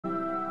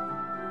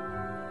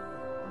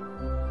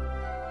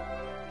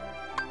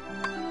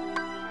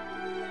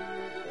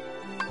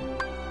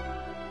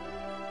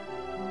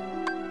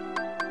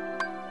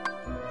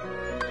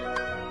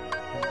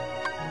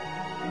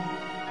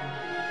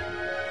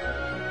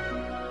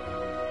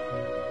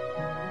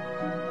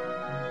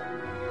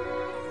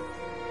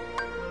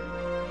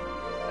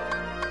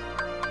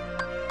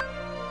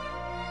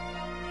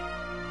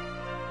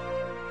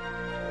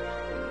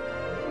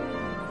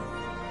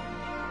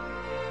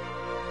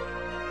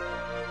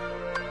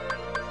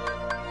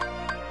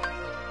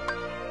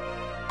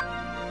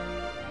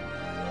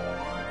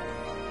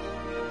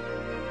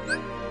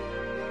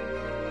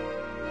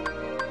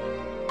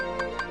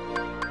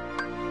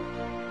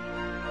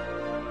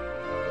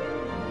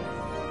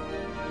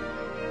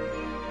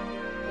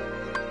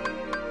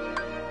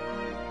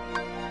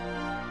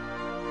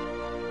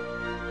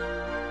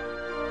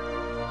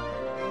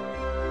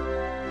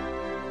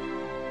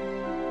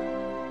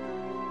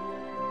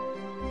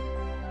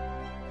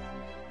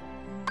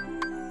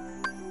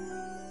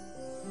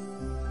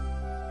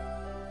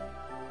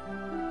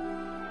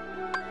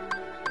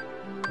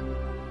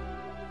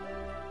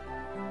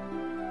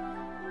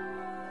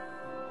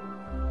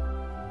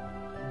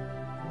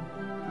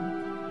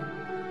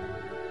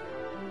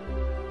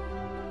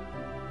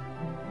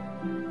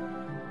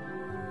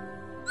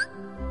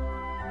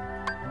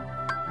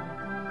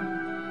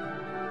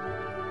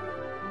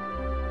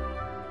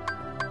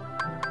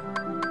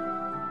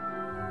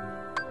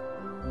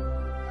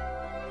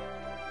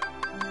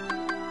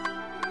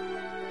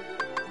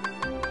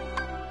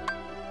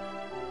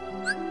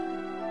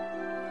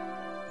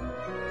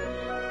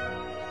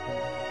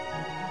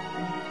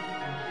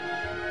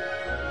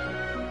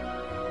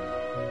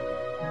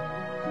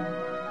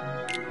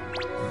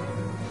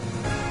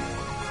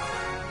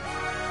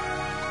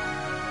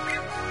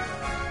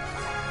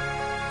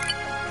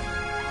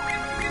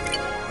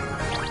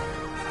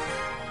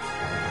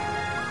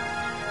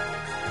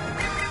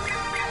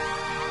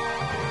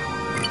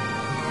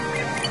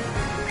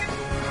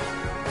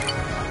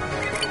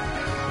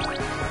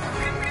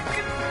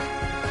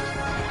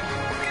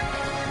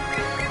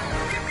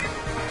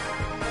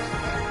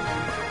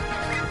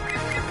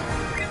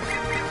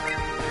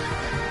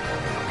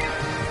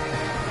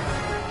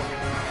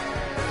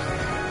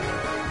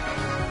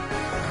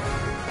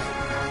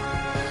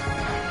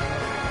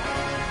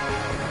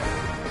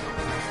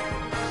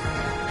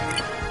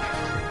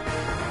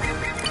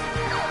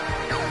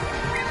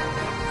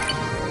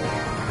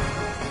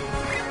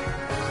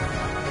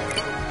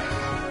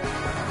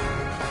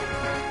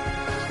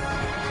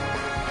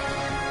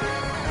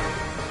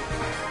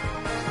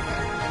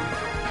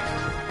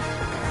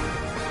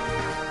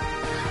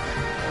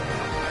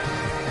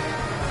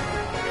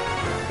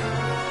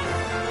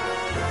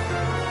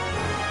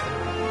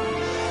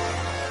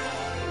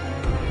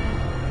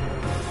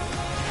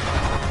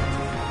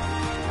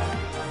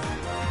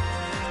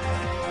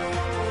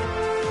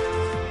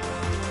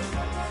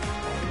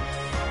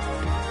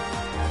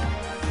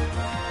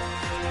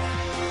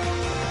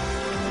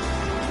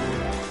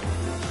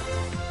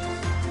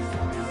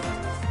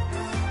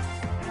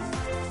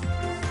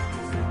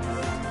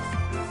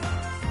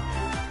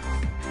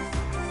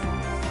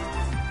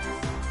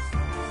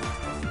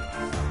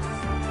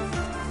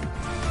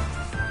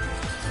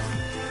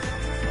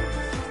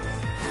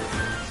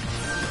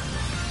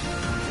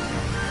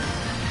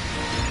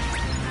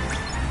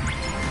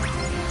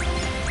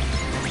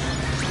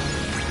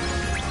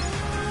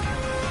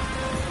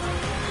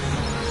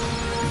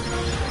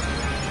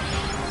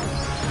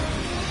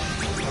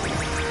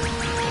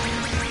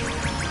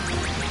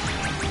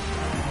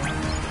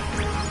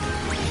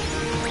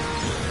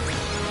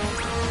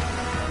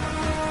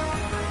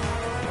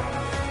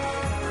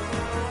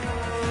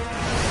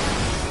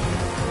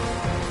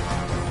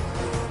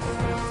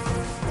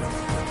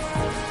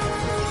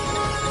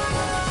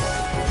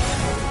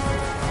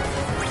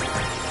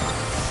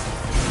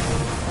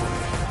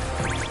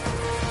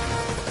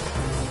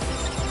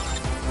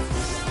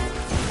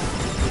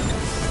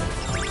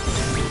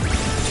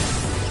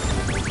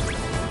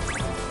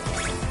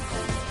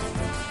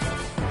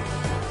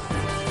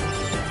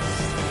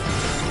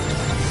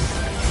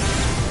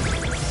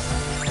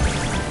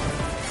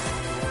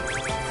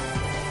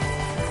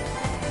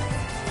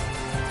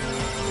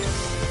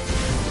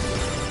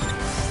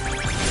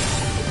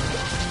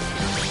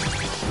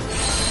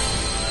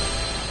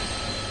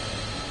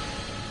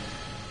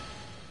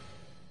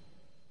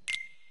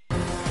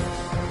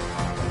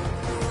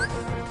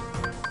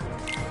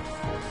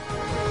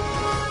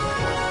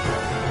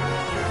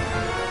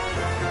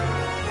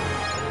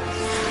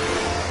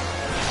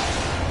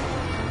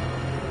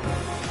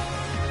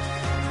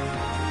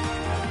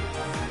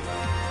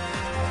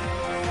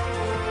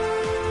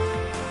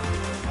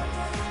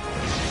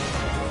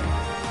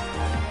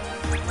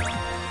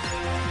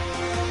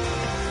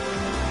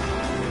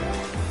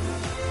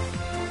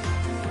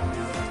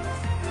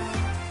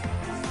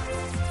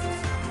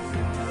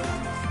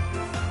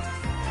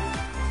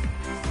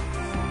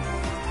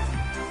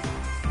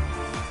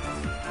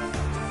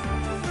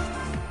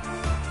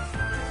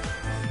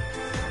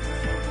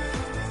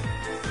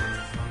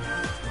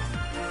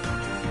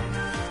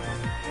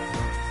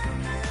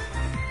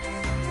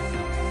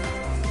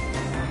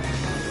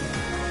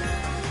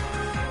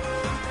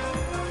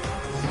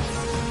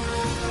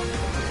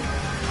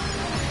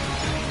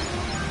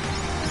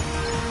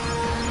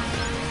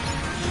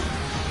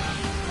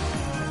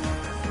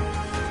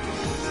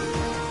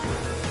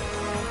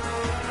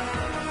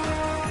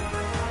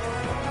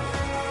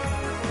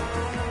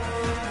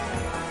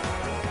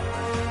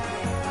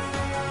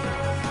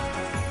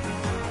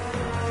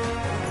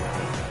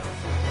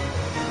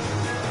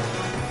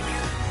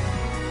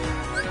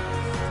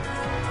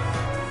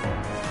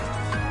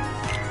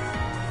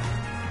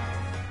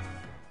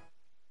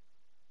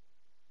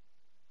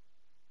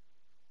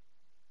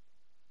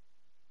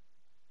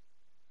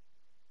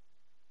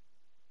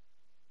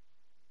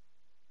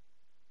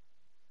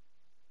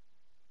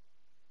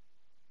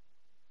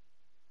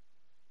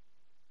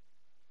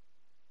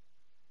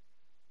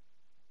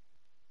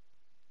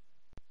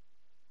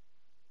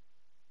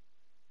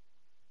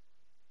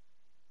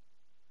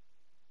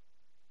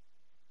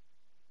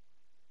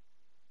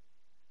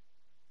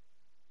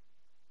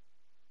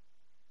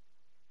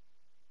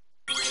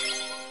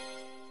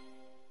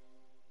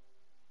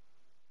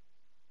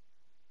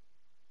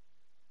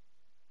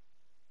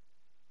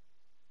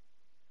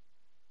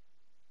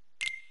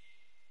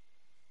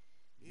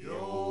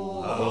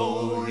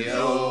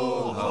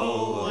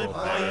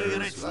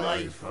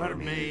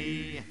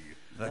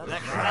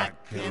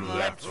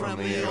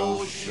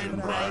ocean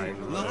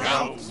brine, look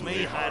out,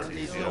 me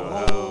hearties,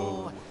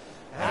 yo-ho.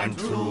 And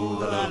to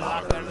the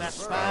locker that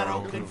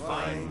sparrow can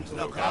find,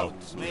 look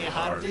out, me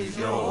hearties,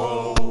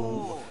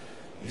 yo-ho.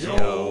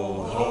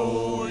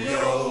 Yo-ho,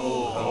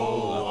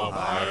 yo-ho, a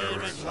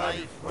pirate's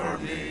life for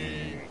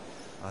me.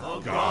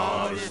 A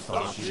god is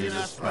touching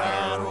a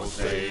sparrow,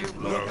 save,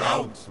 look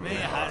out, me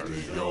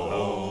hearties,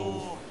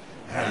 yo-ho.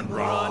 And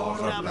brought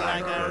a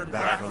blackguard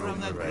back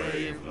from the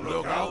grave,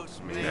 look out,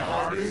 me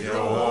hearties,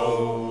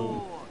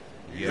 yo-ho.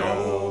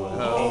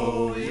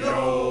 Yo-ho,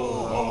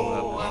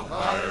 yo-ho, a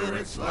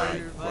pirate's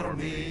life for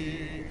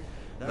me.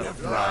 The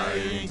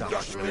Flying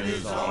Dutchman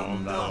is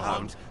on the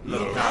hunt,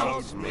 look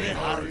out, me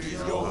hearties,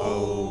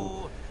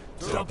 yo-ho.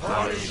 To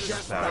punish a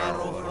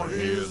sparrow for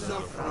his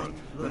affront,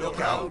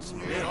 look out,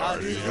 me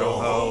hearties,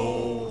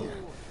 yo-ho.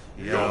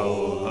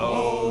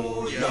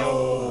 Yo-ho,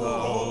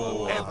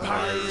 yo-ho, a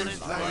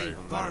pirate's life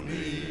for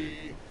me.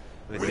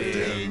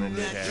 Within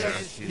the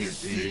chest his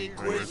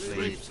secret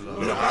sleeps,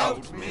 look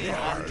out, me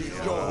hearties,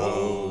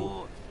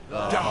 yo-ho. The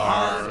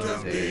heart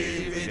of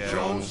David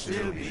Jones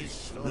still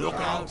beats, look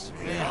out,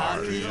 me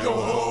hearties,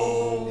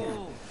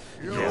 yo-ho.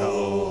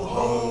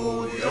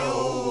 Yo-ho,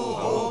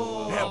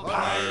 yo-ho, a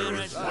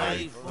pirate's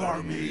life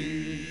for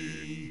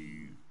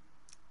me.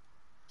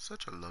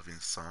 Such a loving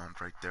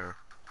sound right there.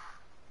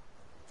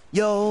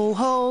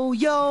 Yo-ho,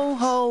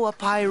 a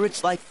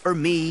pirate's life for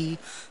me.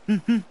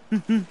 Why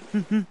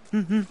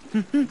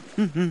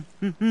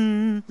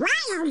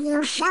are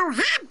you so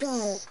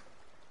happy?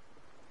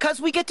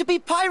 'Cause we get to be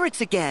pirates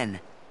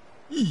again.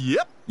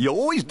 Yep, you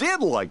always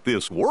did like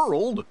this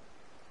world.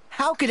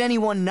 How could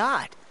anyone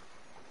not?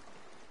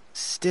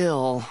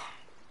 Still,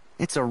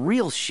 it's a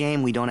real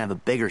shame we don't have a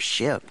bigger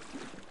ship.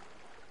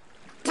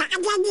 Got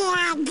any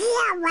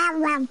idea where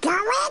we're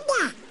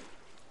going?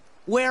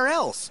 Where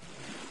else?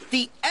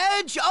 The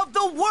edge of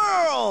the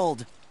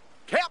world!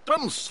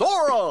 Captain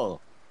Sora!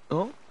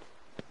 Oh?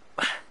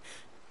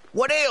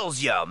 What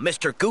ails ya,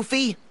 Mr.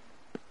 Goofy?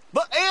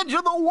 The edge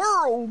of the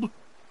world!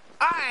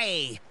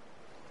 Aye!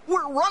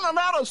 We're running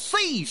out of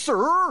sea,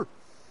 sir!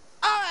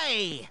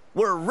 Aye!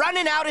 We're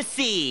running out of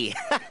sea!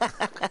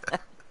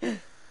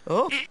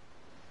 Oh?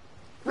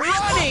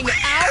 Running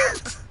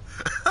out?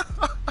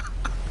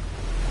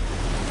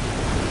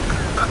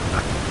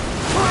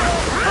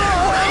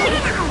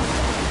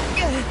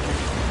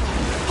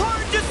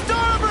 Hard to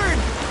starboard!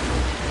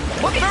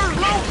 But there's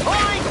no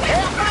time,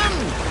 Captain!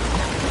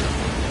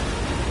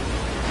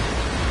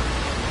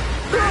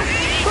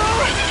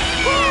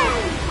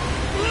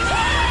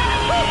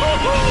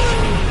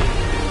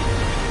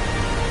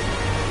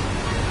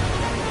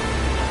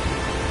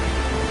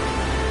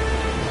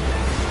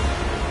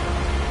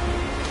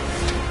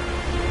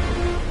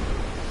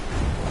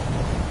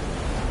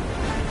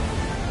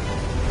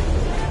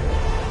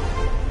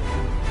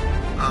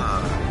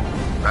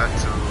 Back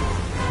to the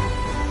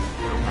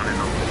one and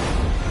only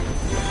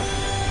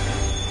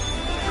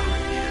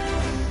Caribbean.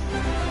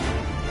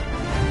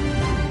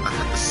 I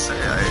have to say,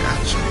 I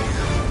actually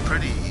am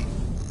pretty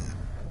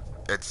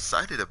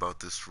excited about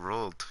this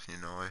world. You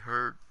know, I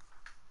heard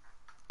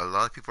a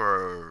lot of people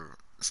are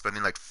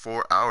spending like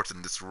 4 hours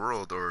in this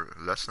world, or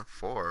less than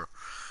 4.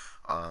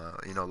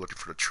 You know, looking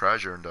for the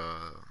treasure and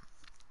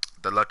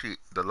the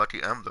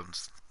lucky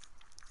emblems.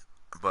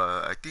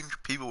 But I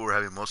think people were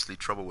having mostly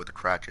trouble with the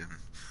Kraken.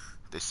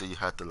 They say you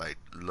had to like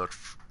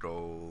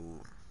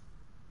go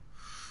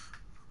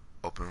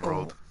open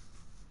road.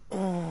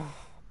 Oh.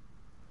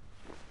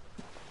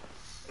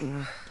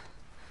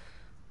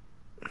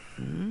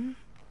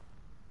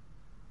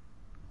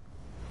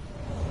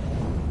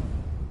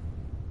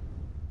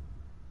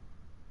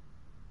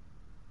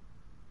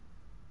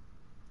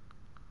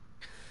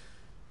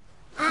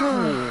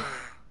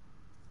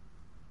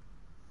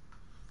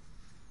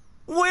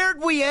 Where'd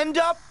we end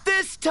up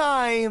this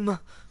time?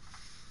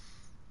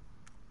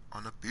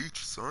 On a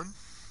beach, son.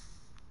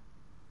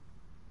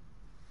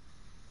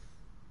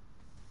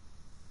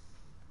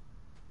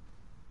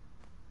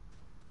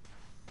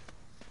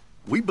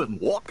 We've been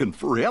walking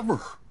forever.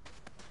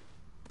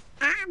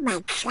 I'm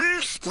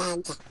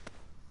exhausted.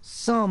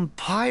 Some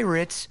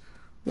pirates.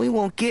 We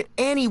won't get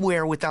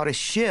anywhere without a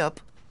ship.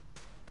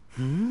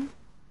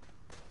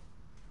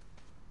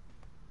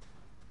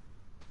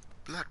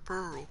 Black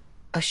Pearl.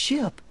 A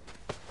ship.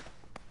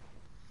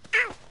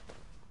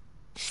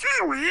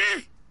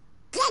 Sora,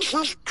 this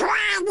is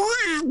grand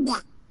end.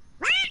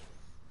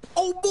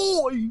 Oh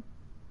boy!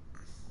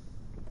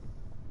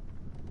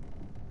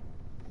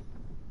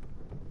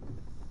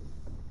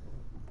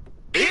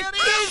 It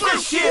is a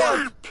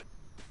ship!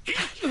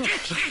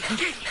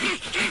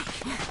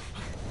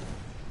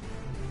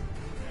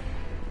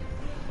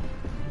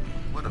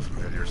 What a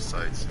familiar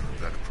sight, you know,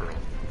 Black Pearl.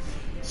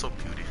 So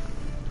beauty.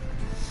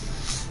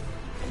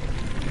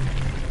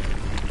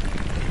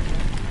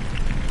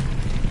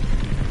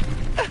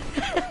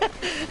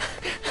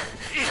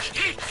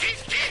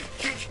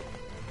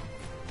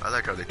 I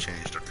like how they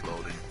changed their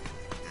clothing,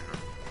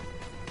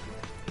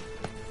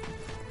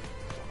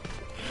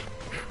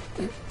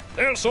 you know.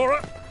 There,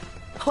 Sora.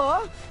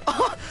 Huh?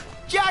 Oh,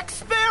 Jack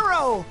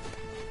Sparrow!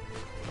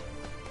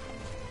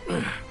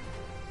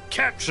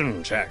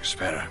 caption, Jack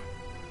Sparrow.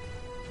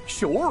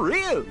 Sure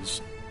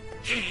is.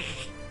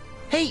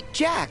 Hey,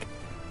 Jack,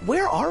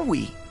 where are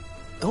we?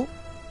 Oh,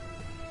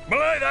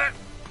 Belay that!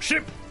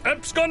 Ship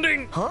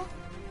absconding! huh?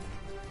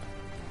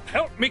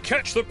 Help me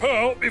catch the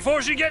pearl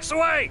before she gets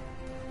away!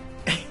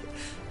 Aye,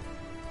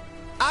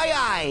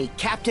 aye,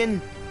 Captain.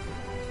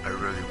 I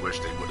really wish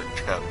they would have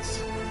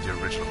kept the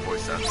original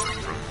voice actor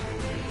from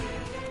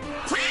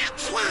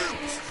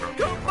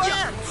Go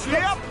back,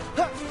 ship!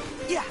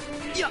 Yeah,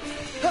 yeah,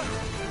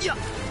 yeah,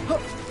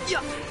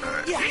 yeah,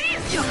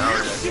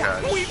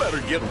 Catch. We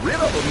better get rid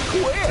of them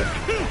quick.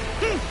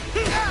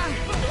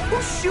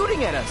 Who's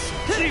shooting at us?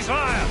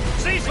 Ceasefire!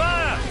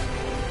 Ceasefire!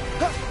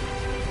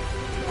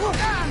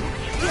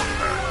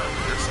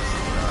 This is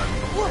not.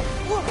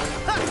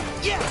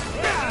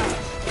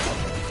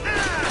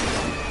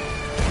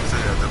 So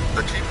yeah,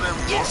 the team I'm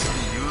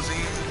mostly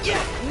using.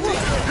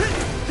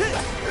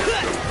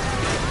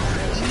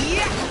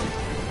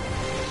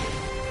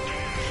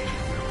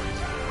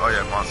 Oh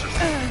yeah, monsters.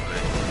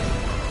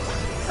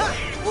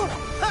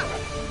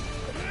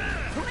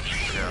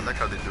 Yeah, I like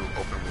how they do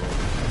open world.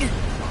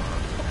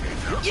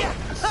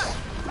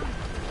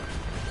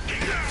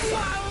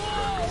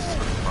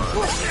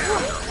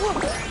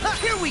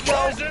 Here we go.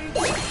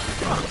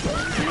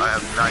 I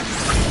have 90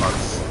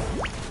 bucks.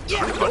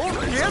 Don't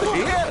get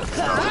hit.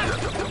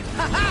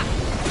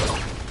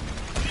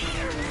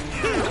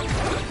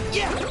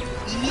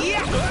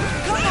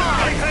 Come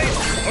on. Hey,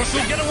 or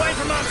she'll get away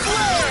from us!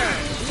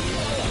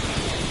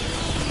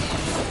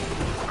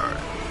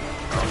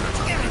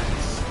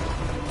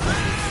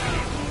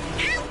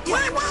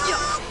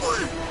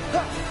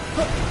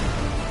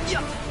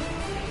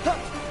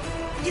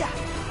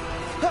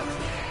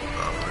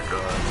 Oh my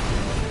god.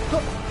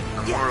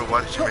 Amora, why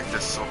did you make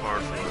this so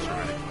hard for us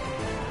already?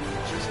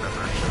 Just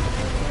never actually.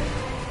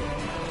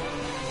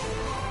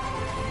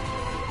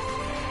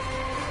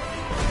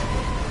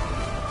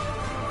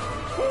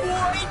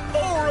 Wait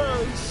for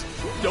us.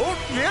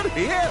 Don't get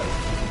hit.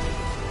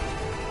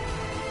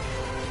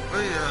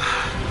 But yeah,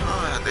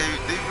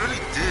 they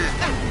really did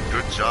a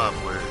good job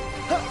with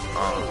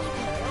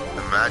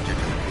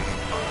imagining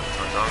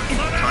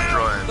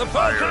tundra and The boat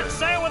fire. can't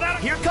sail without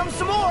it! Here comes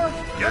some more.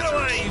 Get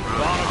away, you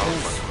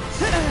barnacles!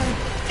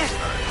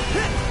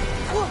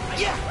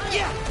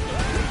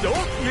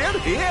 Don't get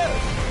hit.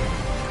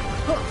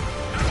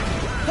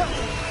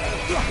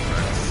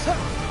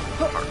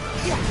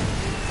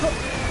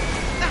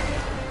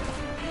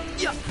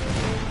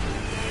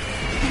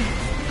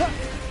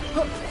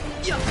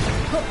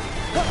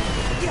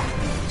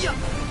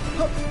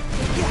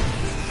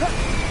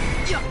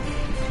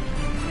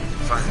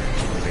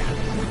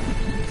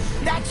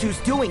 That's who's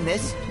doing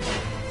this.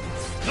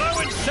 No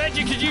one said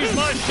you could use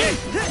my ship!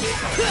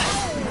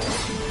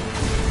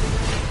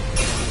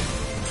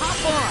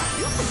 Hop on.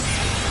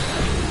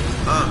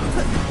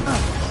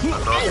 I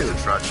love these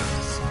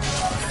attractions.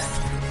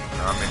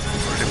 That makes me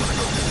really want to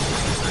go.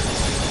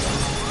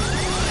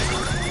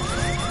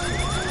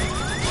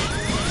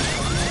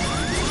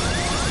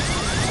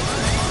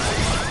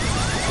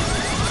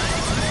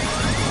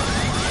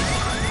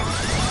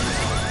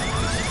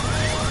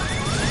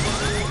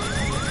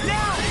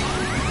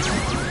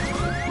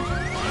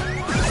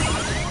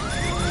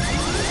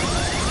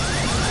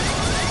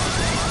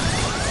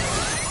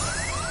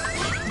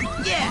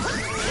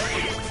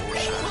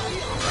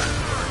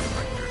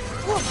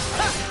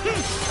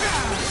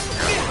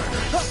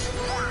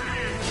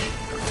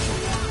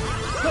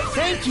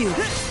 Thank you.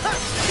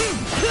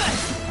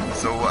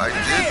 So what I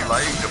did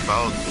like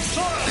about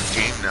the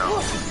game now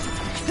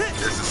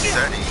is the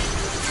setting.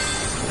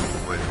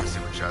 Wait, let me see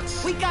what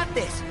chats. We got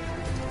this.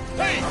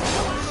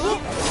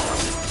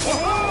 Oh,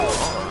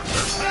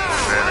 that's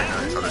very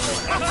nice how they're doing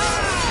it.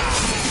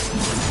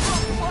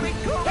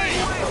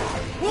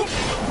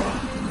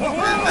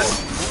 And this,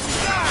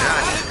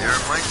 yeah, it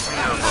reminds me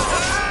of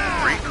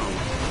Riku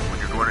when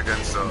you're going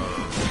against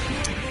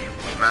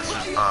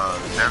Master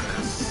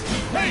Demnis.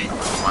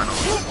 Final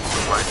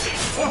fight.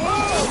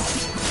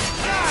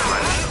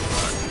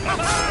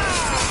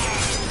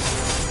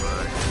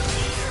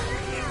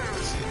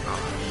 Let's see,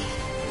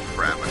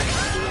 gravity.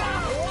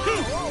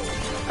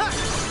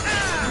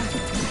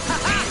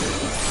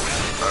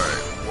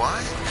 Alright, why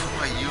am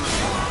I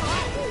using...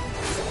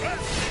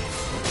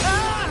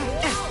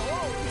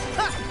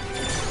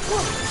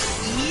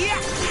 Yeah.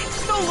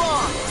 So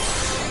long.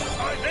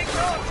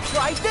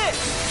 Try this.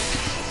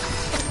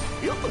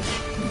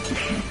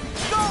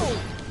 Go.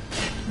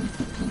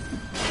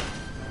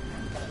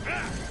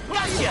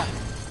 Gotcha.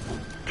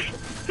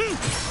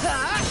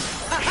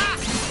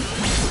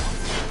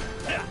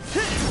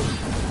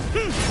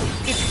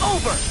 It's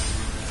over.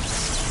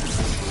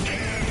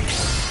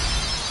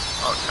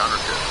 Oh, counter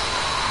kick.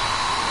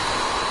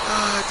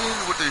 I think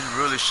what they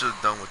really should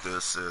have done with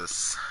this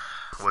is,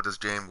 what this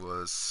game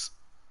was,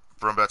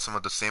 bring back some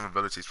of the same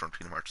abilities from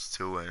Kingdom Hearts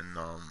 2 and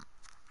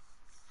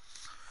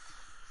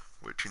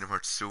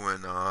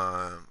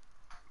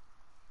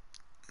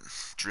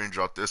Dream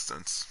Drop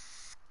Distance.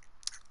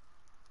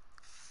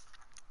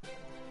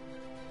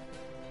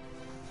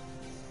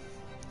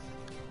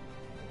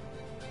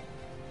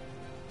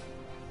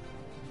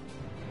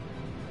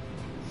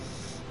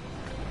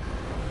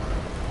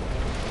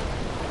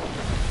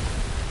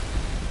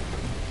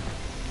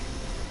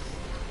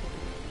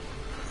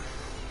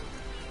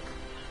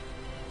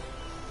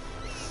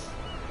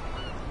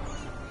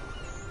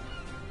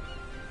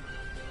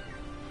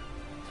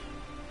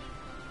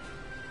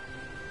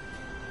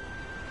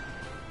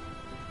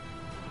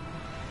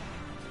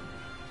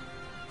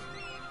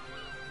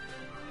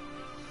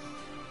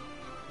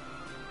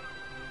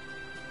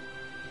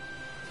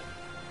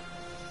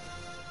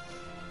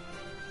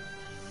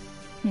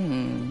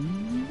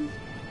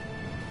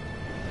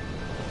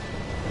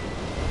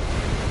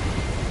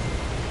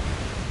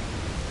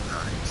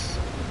 Nice.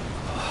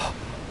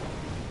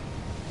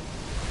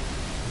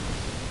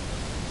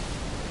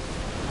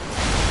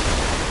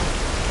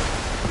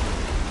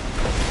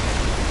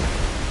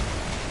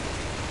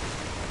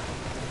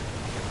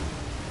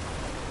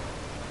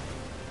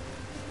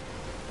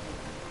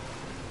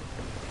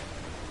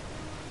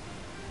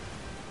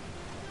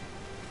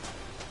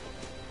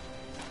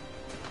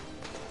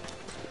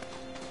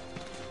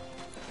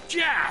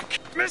 Jack!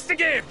 Mr.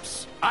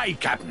 Gibbs! Aye,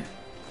 Captain.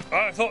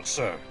 I thought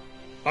so.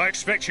 I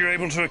expect you're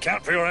able to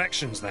account for your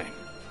actions then.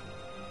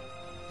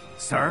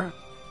 Sir?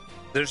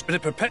 There's been a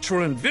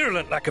perpetual and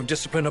virulent lack of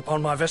discipline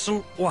upon my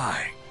vessel.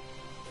 Why?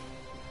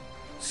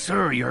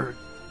 Sir, you're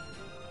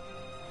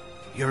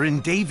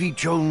in Davy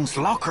Jones'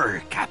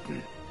 locker,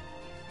 Captain.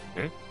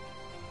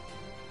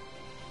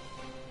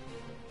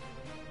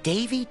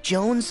 Davy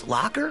Jones'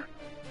 locker?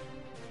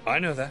 I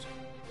know that.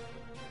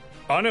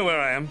 I know where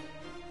I am.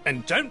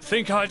 And don't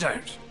think I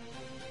don't.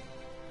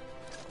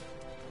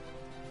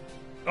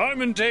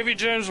 I'm in Davy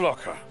Jones'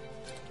 locker.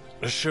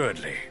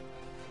 Assuredly.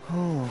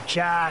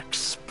 Jack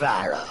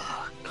Sparrow.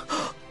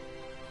 I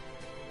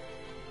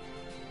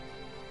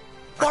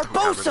thought we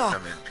were Barbosa!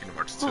 coming in Kingdom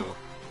Hearts 2.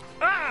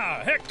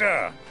 Ah,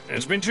 Hector!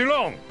 It's been too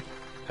long,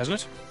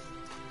 hasn't it?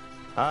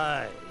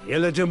 Aye,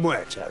 Isla de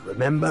Muerta,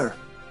 remember?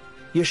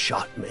 You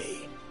shot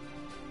me.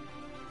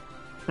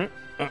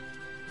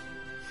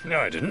 No,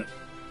 I didn't.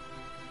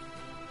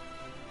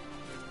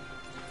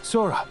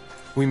 Sora,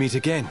 we meet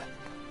again.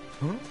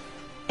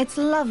 It's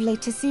lovely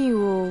to see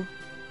you all.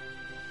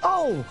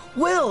 Oh,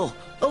 Will!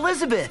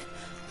 Elizabeth!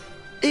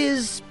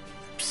 Is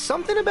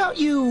something about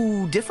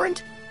you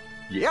different?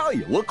 Yeah,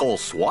 you look all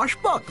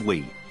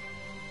swashbuckly.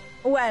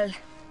 Well,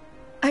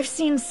 I've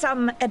seen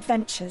some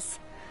adventures,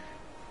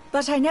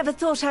 but I never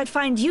thought I'd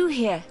find you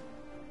here.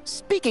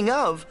 Speaking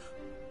of,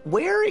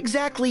 where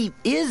exactly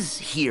is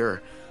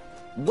here?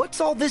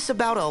 What's all this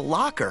about a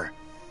locker?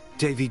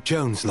 Davy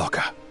Jones'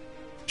 locker.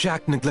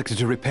 Jack neglected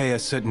to repay a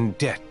certain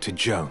debt to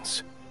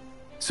Jones.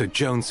 So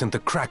Jones sent the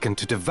Kraken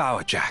to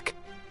devour Jack.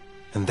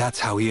 And that's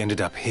how he ended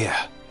up here.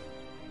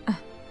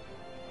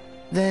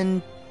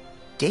 Then,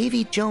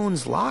 Davy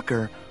Jones'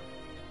 locker?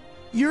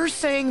 You're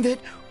saying that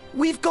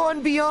we've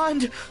gone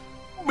beyond...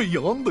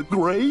 Beyond the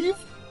grave?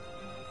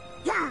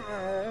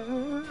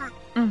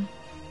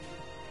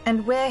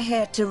 And we're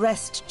here to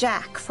wrest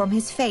Jack from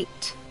his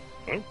fate.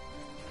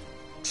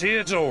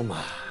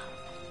 Teodolma.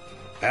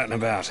 Out and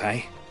about,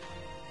 eh?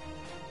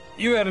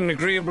 You had an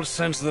agreeable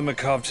sense of the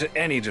macabre to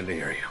any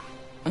delirium.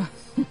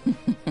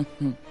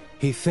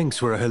 He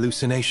thinks we're a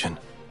hallucination.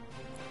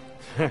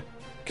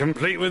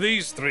 Complete with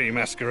these three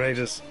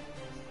masqueraders.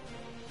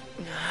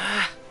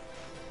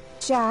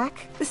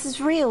 Jack, this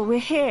is real. We're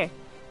here.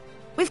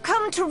 We've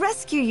come to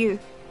rescue you.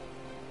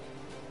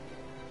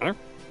 Huh?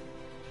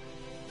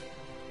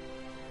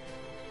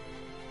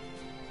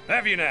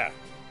 Have you now?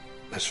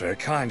 That's very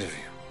kind of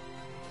you.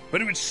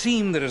 But it would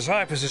seem that as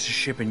I possess a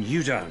ship and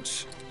you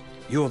don't,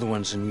 you're the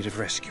ones in need of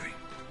rescuing.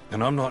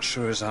 And I'm not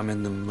sure as I'm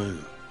in the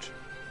mood.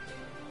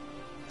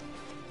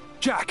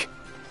 Jack!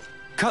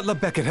 Cutler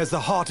Beckett has the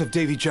heart of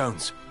Davy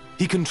Jones.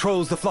 He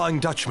controls the Flying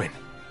Dutchman.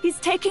 He's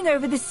taking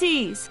over the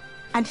seas.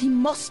 And he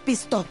must be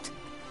stopped.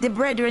 The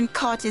brethren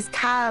caught is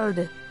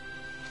called.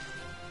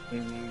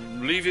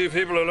 Leave you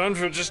people alone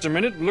for just a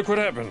minute and look what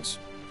happens.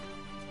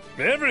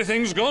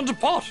 Everything's gone to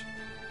pot.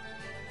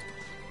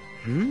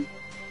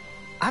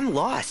 I'm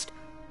lost.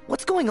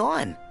 What's going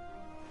on?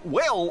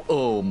 Well,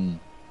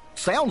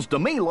 sounds to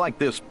me like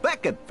this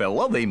Beckett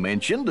fella they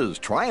mentioned is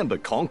trying to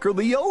conquer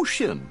the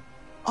ocean.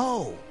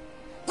 Oh,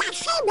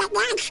 That's him that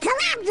wants to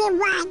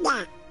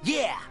everyone.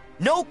 yeah.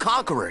 No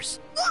conquerors.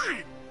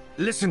 Yeah.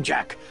 Listen,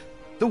 Jack.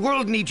 The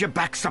world needs you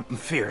back something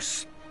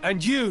fierce.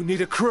 And you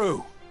need a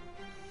crew.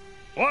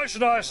 Why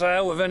should I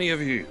sail with any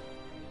of you?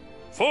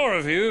 4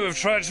 of you have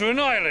tried to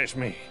annihilate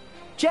me.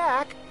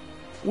 Jack,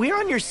 we're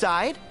on your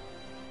side.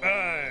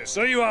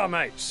 So you are,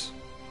 mates.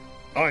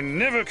 I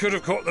never could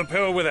have caught the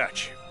pill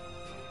without you.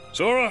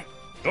 Sora,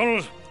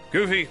 Donald,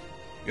 Goofy,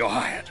 you're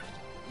hired.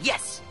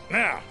 Yes.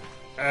 Now,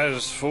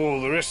 as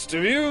for the rest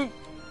of you...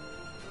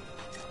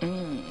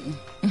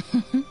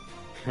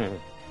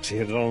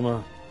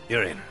 Teodolma,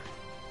 you're in.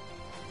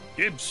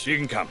 Gibbs, you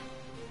can come.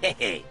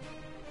 Hey.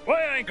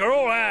 Weigh anchor,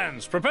 all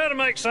hands. Prepare to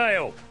make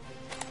sail.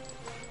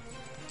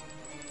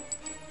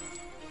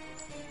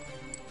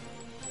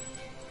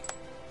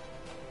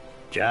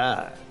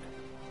 Jack,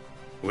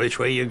 which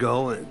way you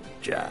going,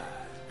 Jack?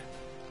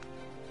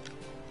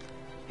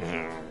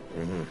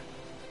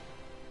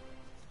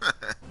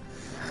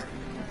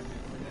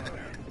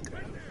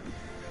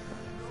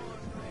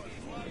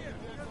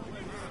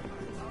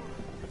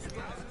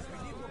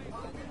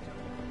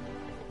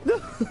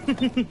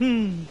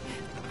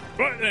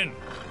 Right then,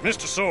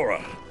 Mr.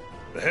 Sora,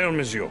 the helm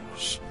is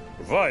yours,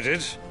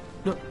 provided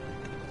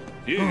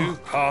you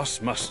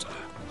pass muster.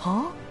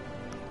 Huh?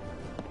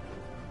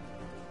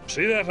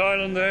 See that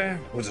island there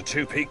with the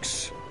 2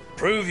 peaks?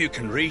 Prove you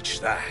can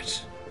reach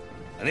that.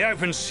 and the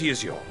open sea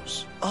is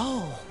yours.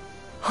 Oh.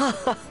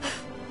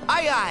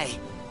 Aye, aye.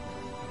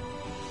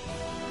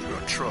 You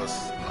don't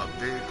trust a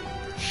big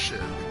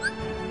ship.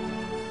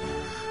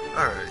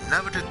 Alright,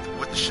 navigate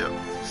with the ship.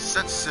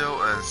 Set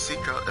sail and seek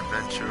out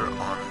adventure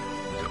on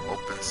the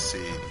open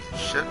sea.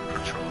 Ship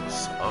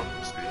controls up,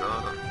 speed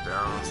up,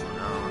 down, slow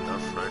down,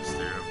 left, right,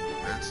 steer.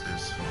 Movements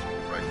is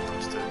right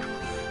thumbstick.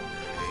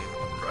 Aim,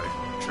 right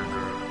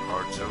trigger,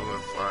 R2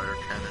 and fire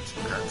cannons.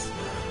 That's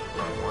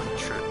one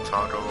trip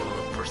toggle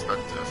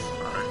perspective.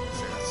 Alright,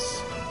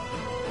 since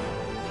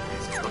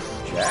easy enough.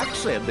 Jack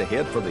said to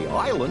head for the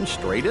island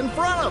straight in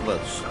front of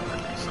us. I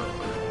think so.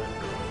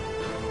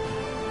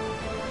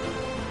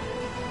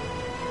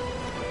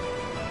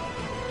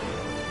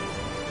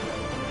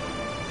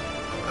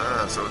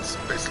 So it's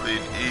basically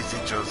easy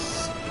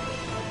just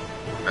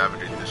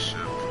navigate this ship.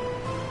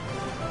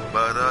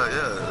 But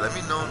yeah, let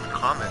me know in the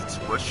comments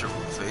what's your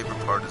favorite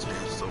part of this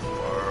game so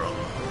far.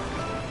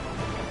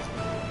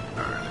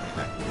 Alright,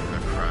 let me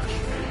not crash.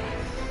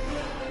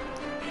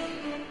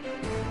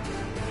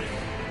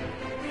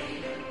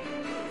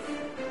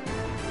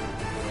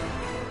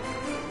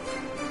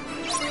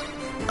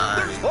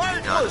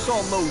 Focus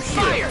on those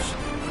ships!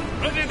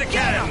 Ready the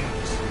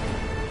cannons!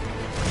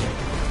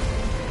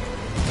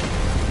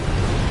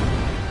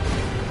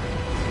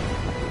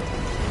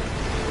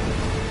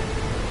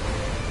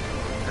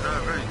 And I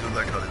really do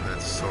like how they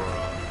let Sora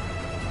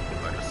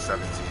like a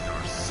 17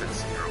 or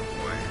 16-year-old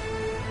boy.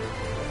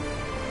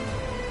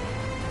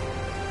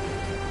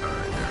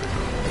 Alright, there we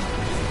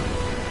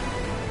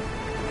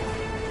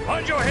go.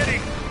 Mind your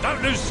heading!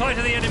 Don't lose sight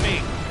of the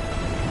enemy!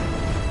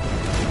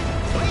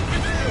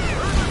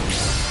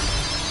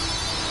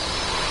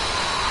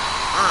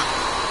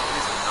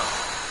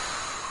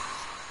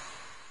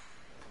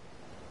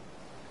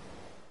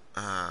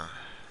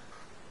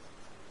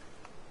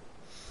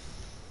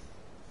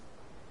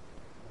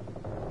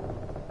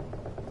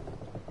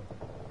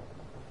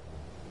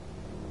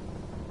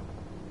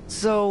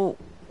 So,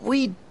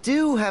 we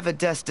do have a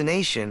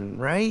destination,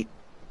 right?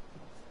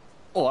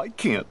 I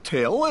can't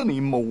tell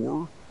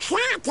anymore.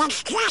 Jack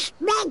is just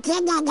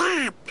making it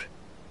up.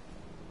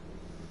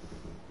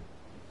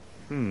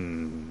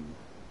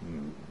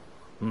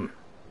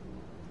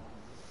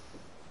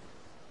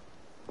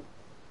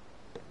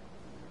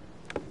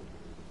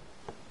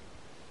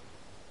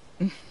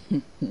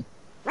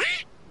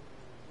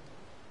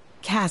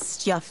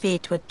 Cast your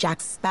fate with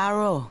Jack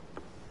Sparrow,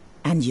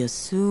 and you'll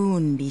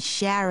soon be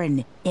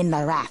sharing in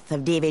the wrath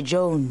of Davy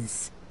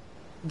Jones.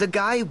 The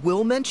guy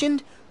Will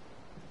mentioned?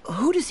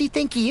 Who does he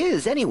think he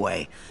is,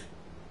 anyway?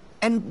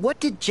 And what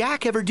did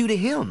Jack ever do to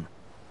him?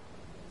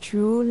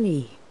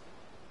 Truly,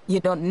 you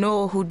don't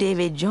know who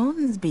Davy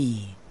Jones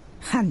be,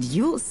 and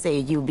you say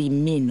you be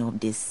men of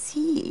the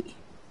sea.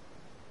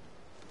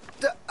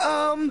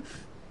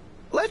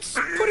 Let's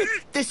put it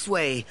this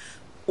way.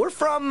 We're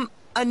from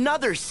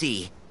another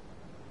sea.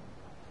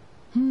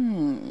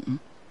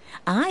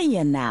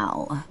 Aye,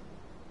 now.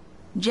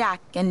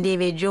 Jack and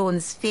Davy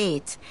Jones'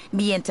 fate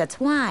be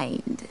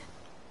intertwined.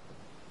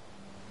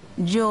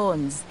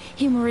 Jones,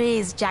 him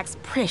raise Jack's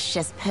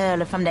precious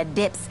pearl from the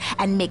depths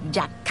and make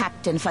Jack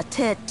captain for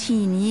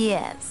 13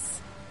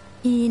 years.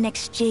 In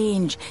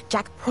exchange,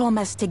 Jack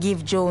promised to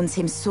give Jones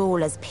him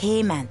soul as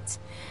payment.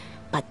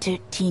 But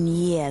 13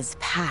 years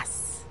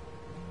pass,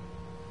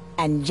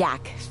 and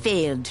Jack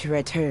failed to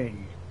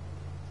return.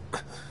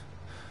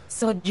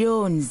 So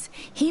Jones,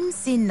 him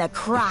send the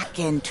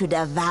Kraken to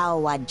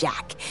devour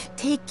Jack,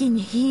 taking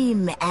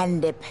him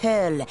and the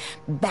pearl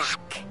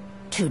back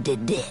to the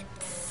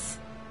depths.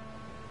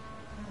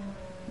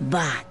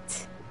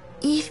 But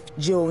if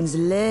Jones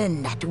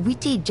learn that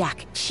witty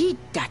Jack cheat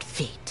that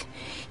fate,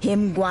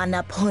 him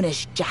gonna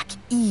punish Jack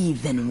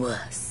even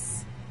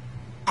worse.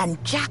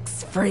 And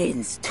Jack's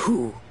friends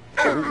too.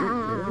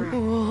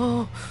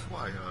 Why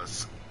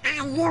us? Are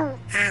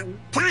you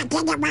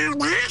talking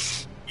about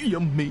us? You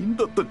mean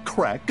that the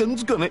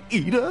Kraken's gonna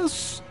eat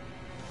us?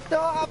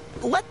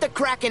 Let the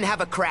Kraken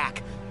have a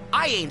crack.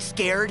 I ain't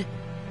scared.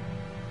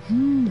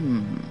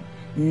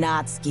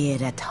 Not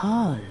scared at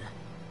all.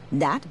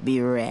 That be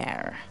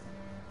rare.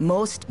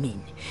 Most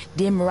men,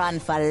 them run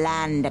for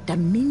land at the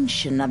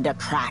mention of the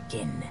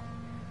Kraken.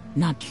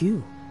 Not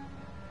you.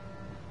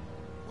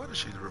 Why does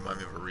she remind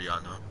me of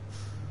Rihanna?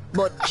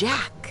 But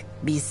Jack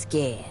be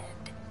scared.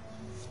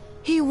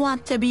 He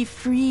want to be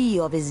free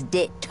of his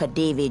debt to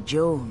Davy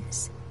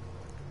Jones.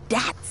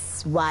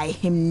 That's why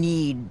him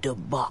need the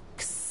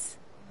box.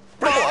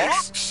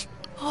 Box?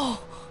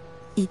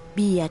 It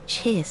be a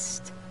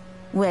chest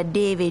where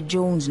Davy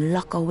Jones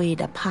lock away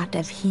the part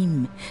of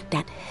him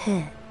that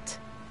hurt.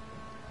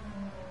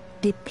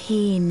 The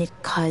pain it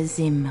caused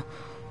him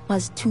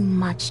was too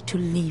much to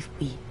live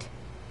with,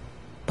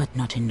 but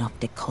not enough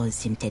to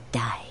cause him to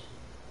die.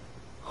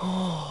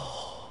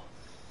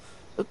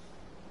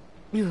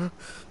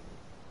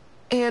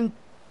 And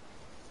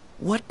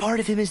what part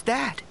of him is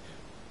that?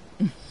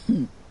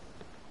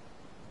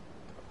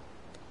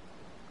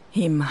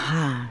 Him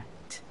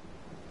heart.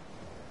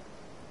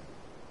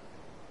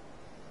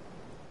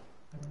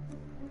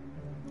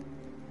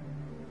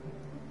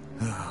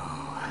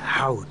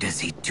 How does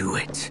he do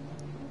it?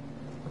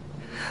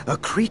 A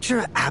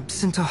creature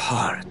absent a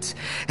heart,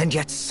 and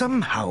yet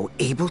somehow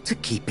able to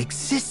keep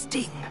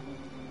existing.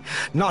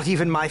 Not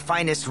even my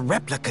finest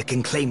replica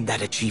can claim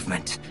that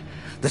achievement.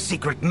 The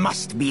secret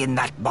must be in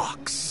that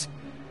box.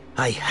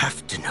 I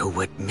have to know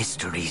what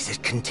mysteries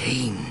it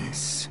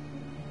contains.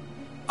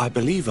 I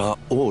believe our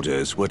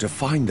orders were to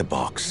find the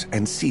box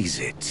and seize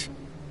it.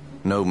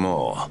 No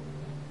more.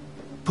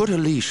 Put a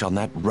leash on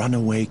that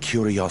runaway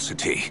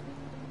curiosity.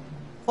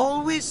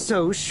 Always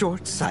so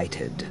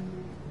short-sighted.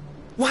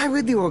 Why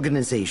would the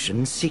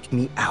organization seek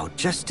me out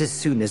just as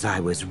soon as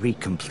I was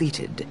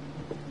recompleted?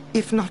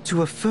 If not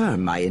to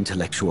affirm my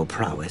intellectual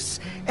prowess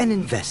and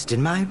invest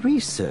in my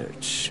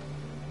research.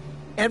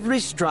 Every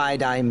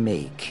stride I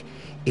make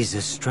is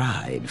a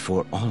stride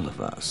for all of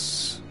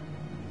us.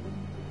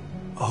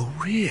 Oh,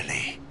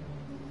 really?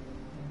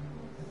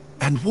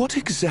 And what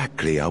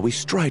exactly are we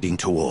striding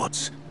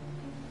towards?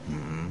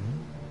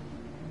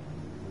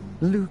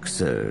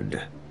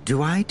 Luxord,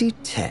 do I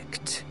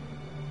detect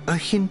a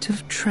hint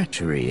of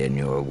treachery in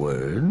your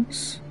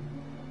words?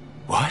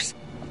 What?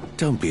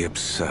 Don't be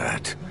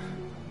absurd.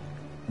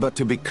 But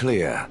to be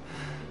clear,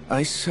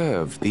 I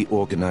serve the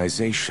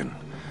organization.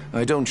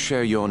 I don't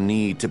share your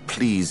need to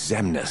please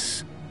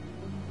Xemnas.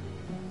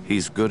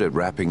 He's good at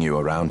wrapping you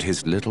around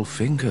his little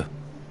finger.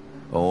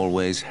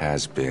 Always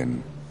has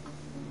been.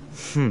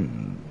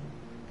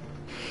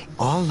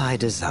 All I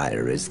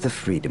desire is the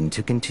freedom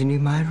to continue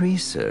my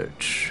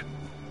research.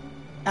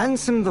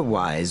 Ansem the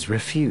Wise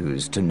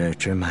refused to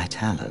nurture my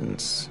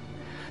talents,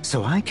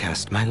 so I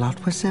cast my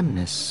lot with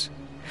Xemnas.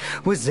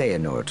 With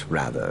Xehanort,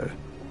 rather.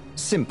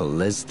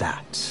 Simple as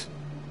that.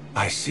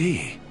 I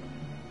see.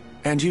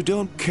 And you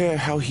don't care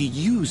how he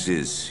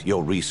uses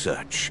your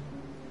research?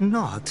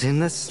 Not in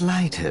the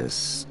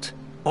slightest.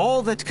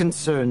 All that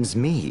concerns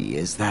me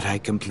is that I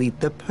complete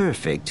the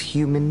perfect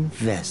human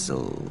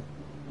vessel.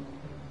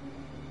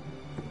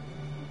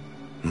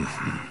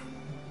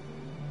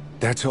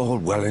 That's all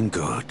well and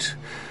good.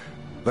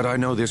 But I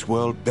know this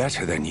world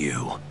better than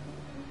you.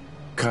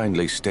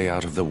 Kindly stay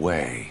out of the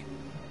way.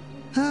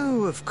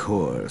 Oh, of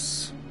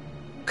course.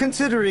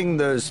 Considering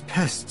those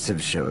pests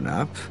have shown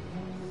up,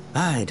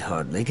 I'd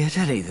hardly get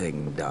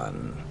anything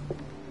done.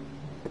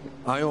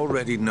 I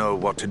already know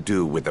what to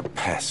do with the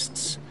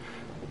pests.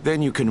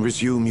 Then you can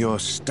resume your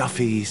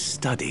stuffy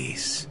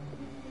studies.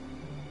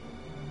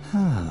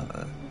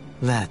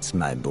 That's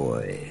my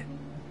boy.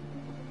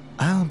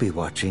 I'll be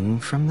watching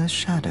from the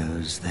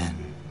shadows then.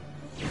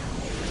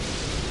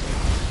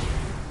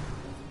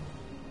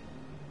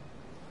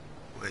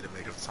 Way to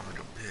make him sound like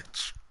a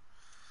bitch.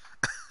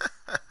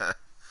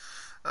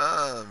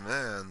 Oh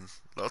man,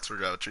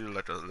 Luxord got treated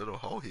like a little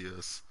hoe he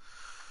is.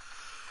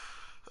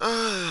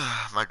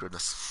 My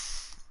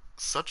goodness.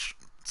 So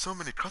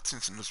many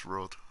cutscenes in this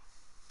world.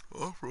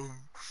 All from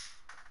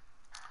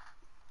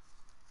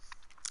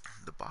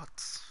the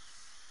bots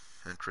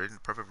and creating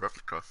the perfect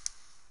replica.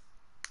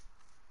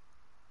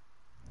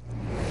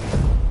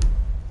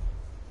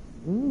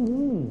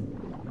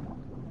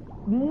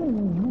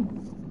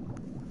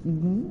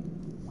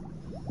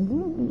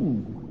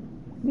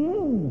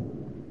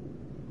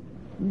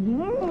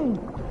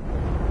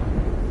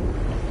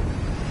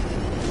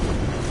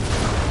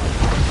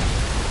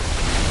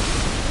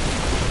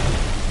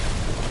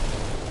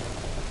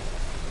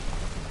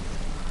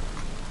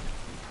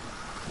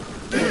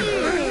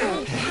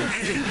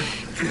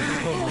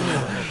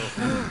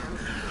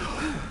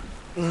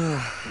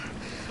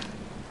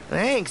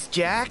 Thanks,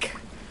 Jack.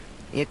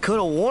 You could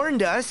have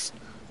warned us.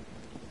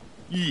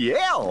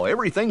 Yeah,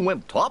 everything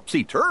went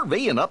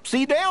topsy-turvy and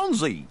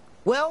upsy-downsy.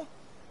 Well,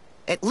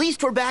 at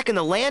least we're back in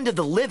the land of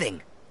the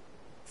living.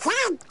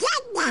 Thank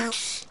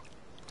goodness.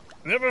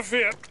 Never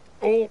fear.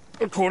 All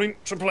according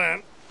to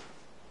plan.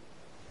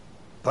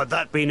 But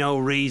that be no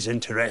reason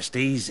to rest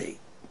easy.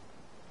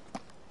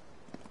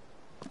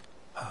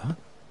 Huh?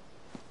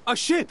 A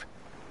ship!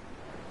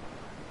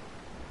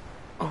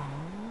 Oh,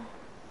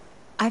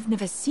 I've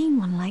never seen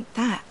one like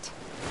that.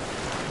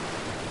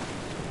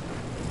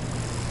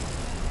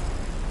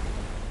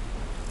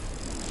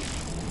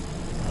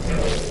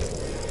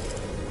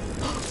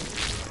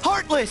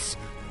 Heartless!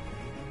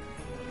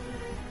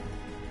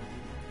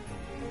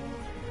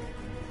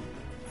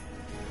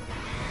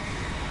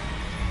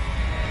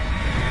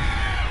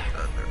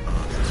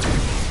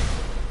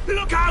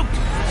 Look out!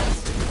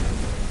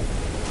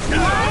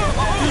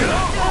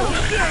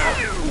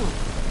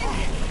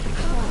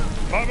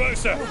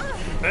 Barbosa,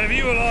 have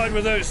you allied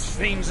with those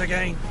fiends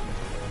again?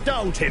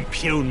 Don't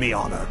impugn me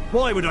honor.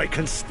 Why would I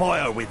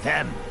conspire with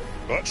them?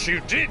 But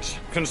you did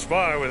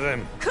conspire with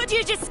them. Could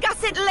you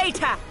discuss it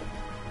later?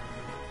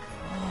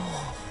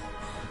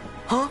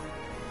 Huh?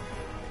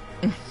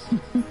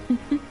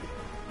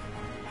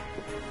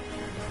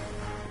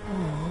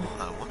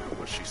 I wonder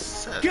what she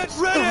said. Get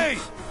ready!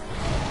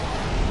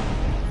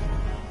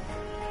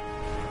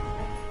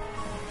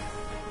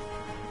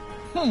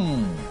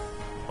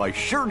 I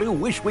sure do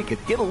wish we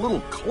could get a little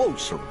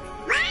closer.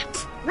 What?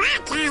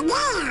 What idea? We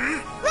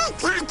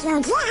can't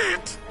do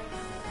that.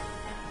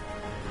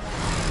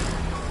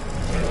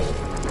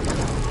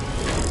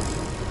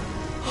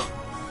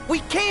 We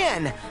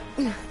can!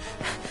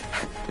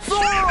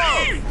 Thor!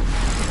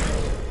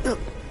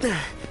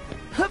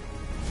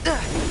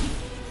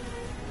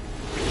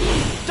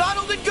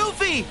 Donald and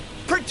Goofy!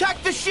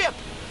 Protect the ship!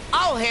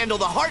 I'll handle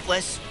the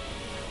Heartless!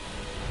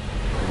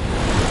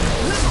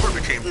 Thor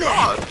became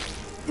God!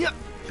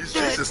 He's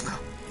Jesus now.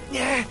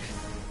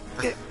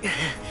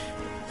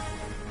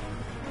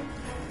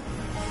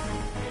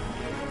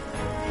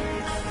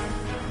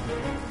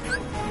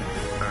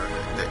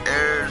 The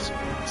heirs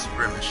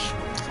skirmish.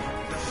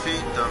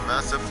 Defeat the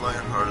massive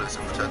flying Heartless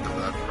and protect the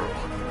Black Pearl.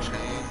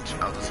 Change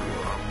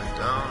altitude up and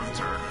down,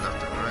 turn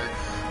left and right.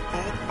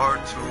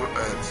 Hold R2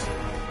 and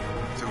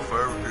to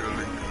fire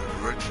revealing and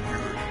direct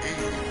your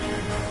aim.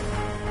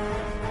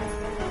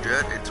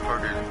 Get a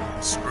target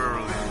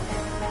squarely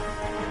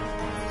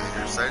and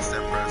your sights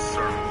then press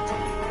circle to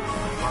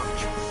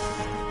launch.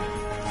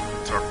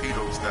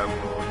 Torpedoes that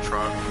will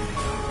track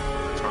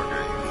the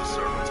target use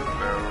circle to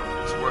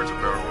barrel square to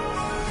barrel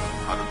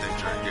out of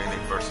danger and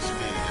gaining burst speed.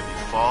 If you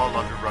fall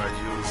on your right,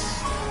 use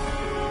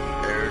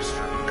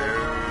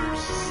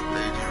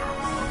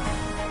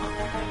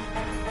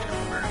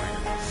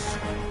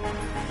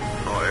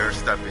air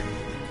stepping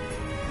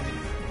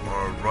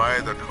or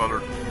ride the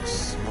colored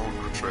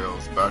smoke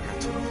trails back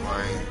into the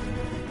flying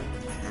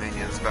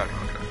minions back.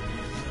 Okay.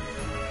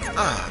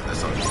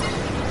 That's all.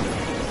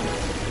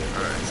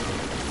 Alright, so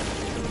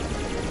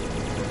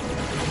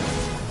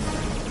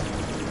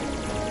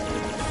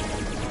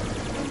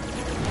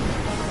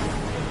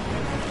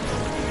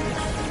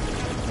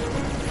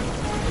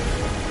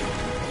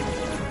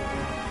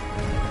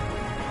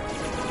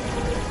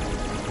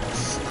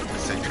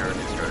let's take care of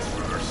these guys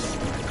first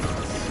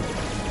because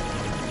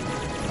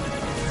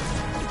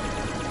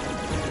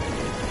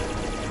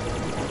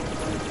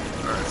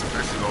alright, so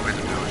basically all we have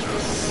to do is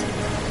just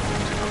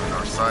keep on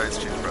our sides,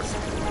 keep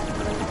pressing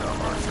down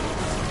R2.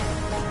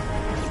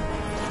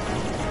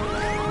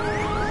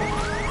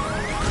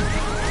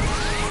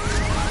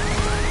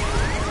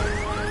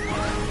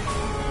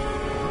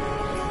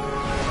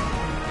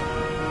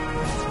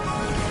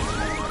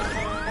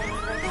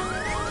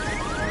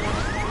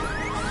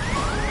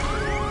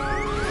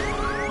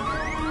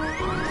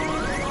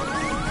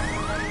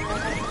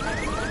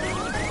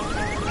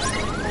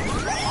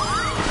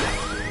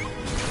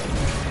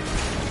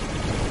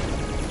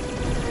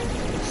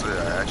 So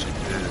yeah, I actually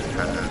did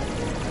have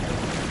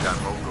that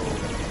logo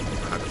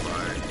I had to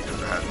buy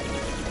because I had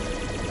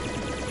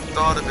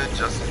thought of it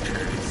just in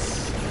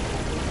case.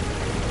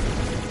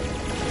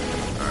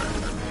 Alright,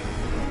 let me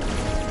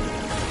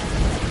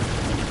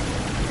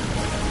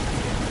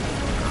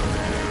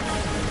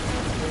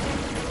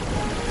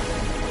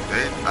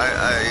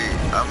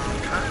I'm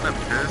kind of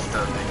pissed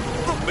at me.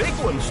 The big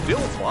one's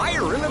still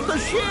firing at the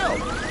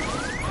ship.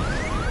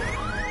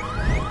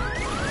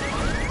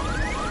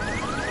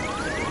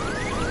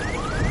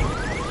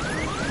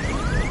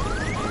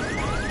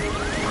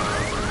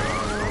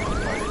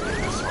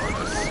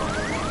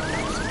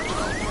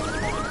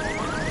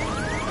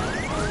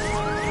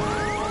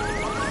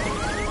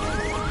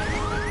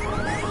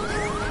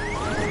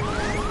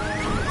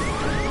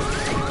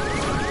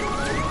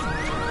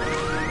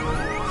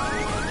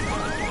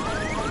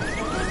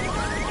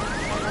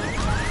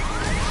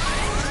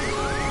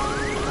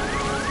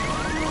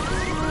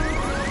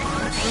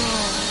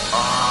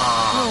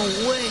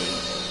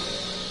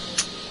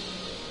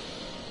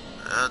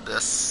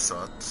 That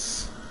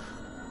sucks.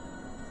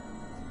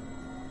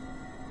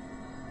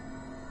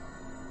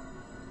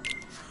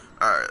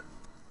 Alright.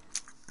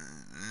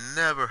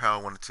 Never how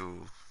I wanted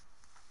to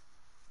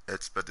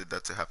expected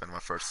that to happen in my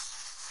first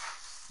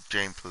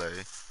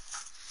gameplay.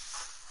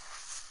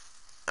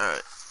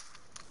 Alright.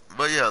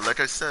 But yeah, like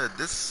I said,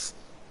 this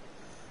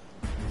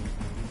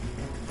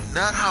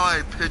not how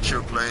I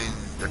picture playing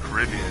the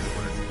Caribbean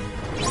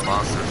with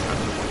monsters.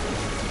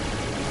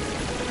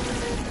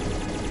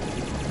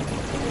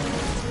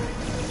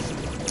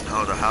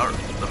 Oh, the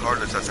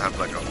Heartless has to have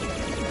like a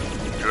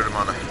good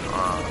amount of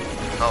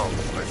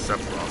health, like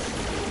Sephiroth.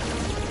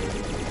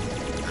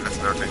 And that's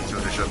another thing too,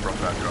 they should have brought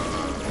back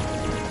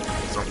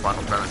some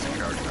Final Fantasy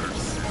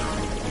characters, you know.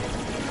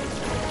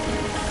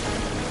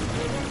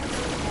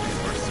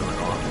 We're still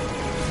on.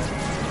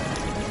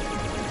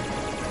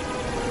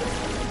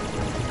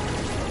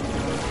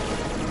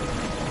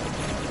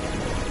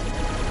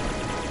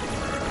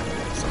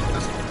 So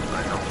this one,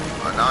 I know,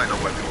 now I know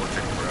why people are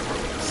taking forever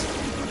with this.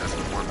 That's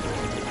the one thing.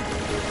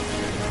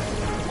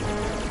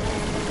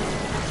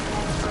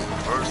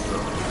 First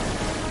though,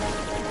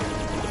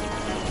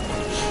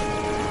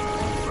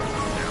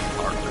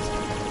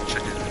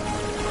 chicken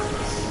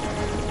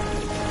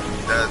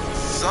that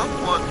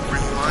somewhat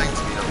reminds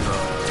me of the.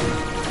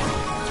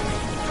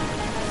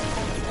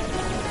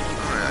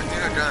 Alright, I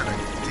think I got an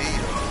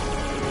idea.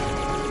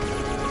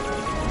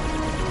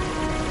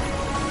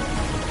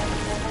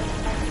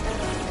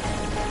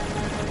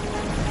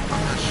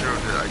 I'm not sure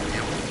if the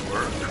idea will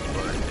work,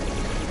 but.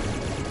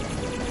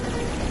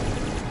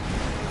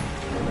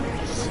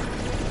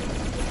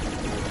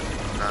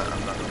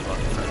 I'm not gonna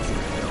fucking test it.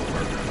 It'll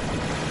work.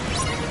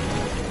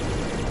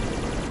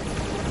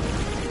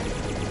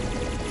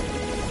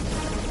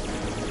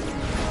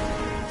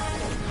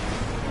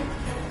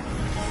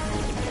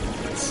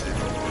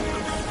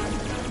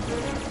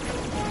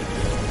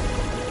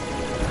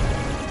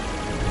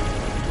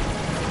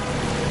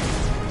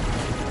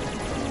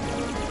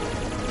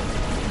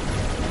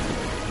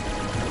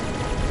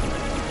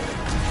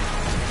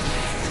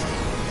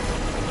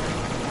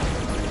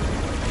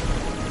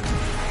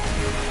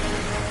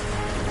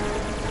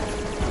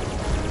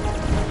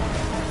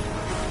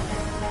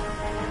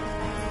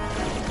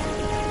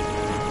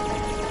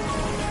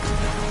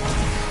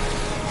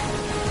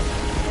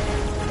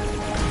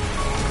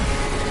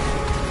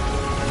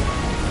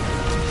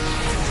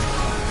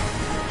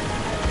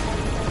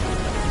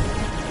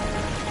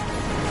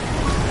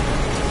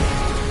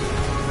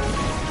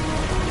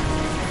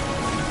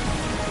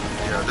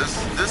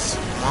 This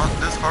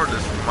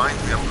hardness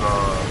reminds me of the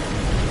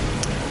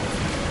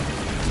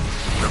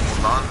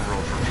Mulan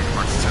role from Kingdom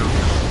Hearts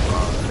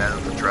 2, Land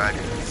of the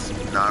Dragons.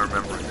 Now I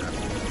remember that.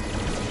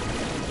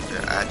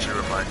 It actually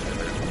reminds me of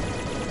it.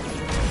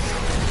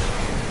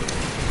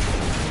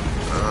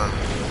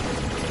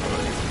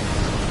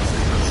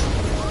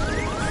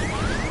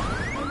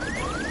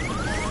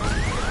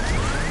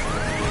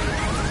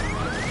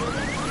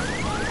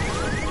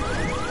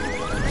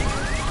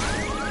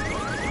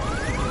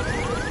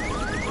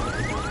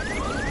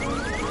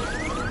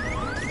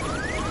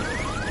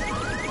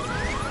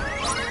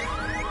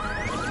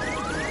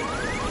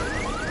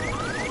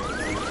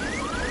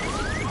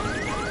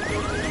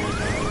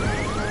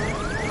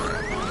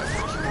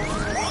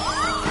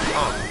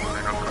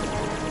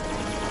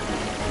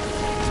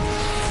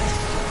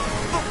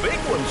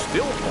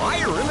 Still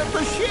firing at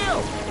the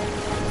ship.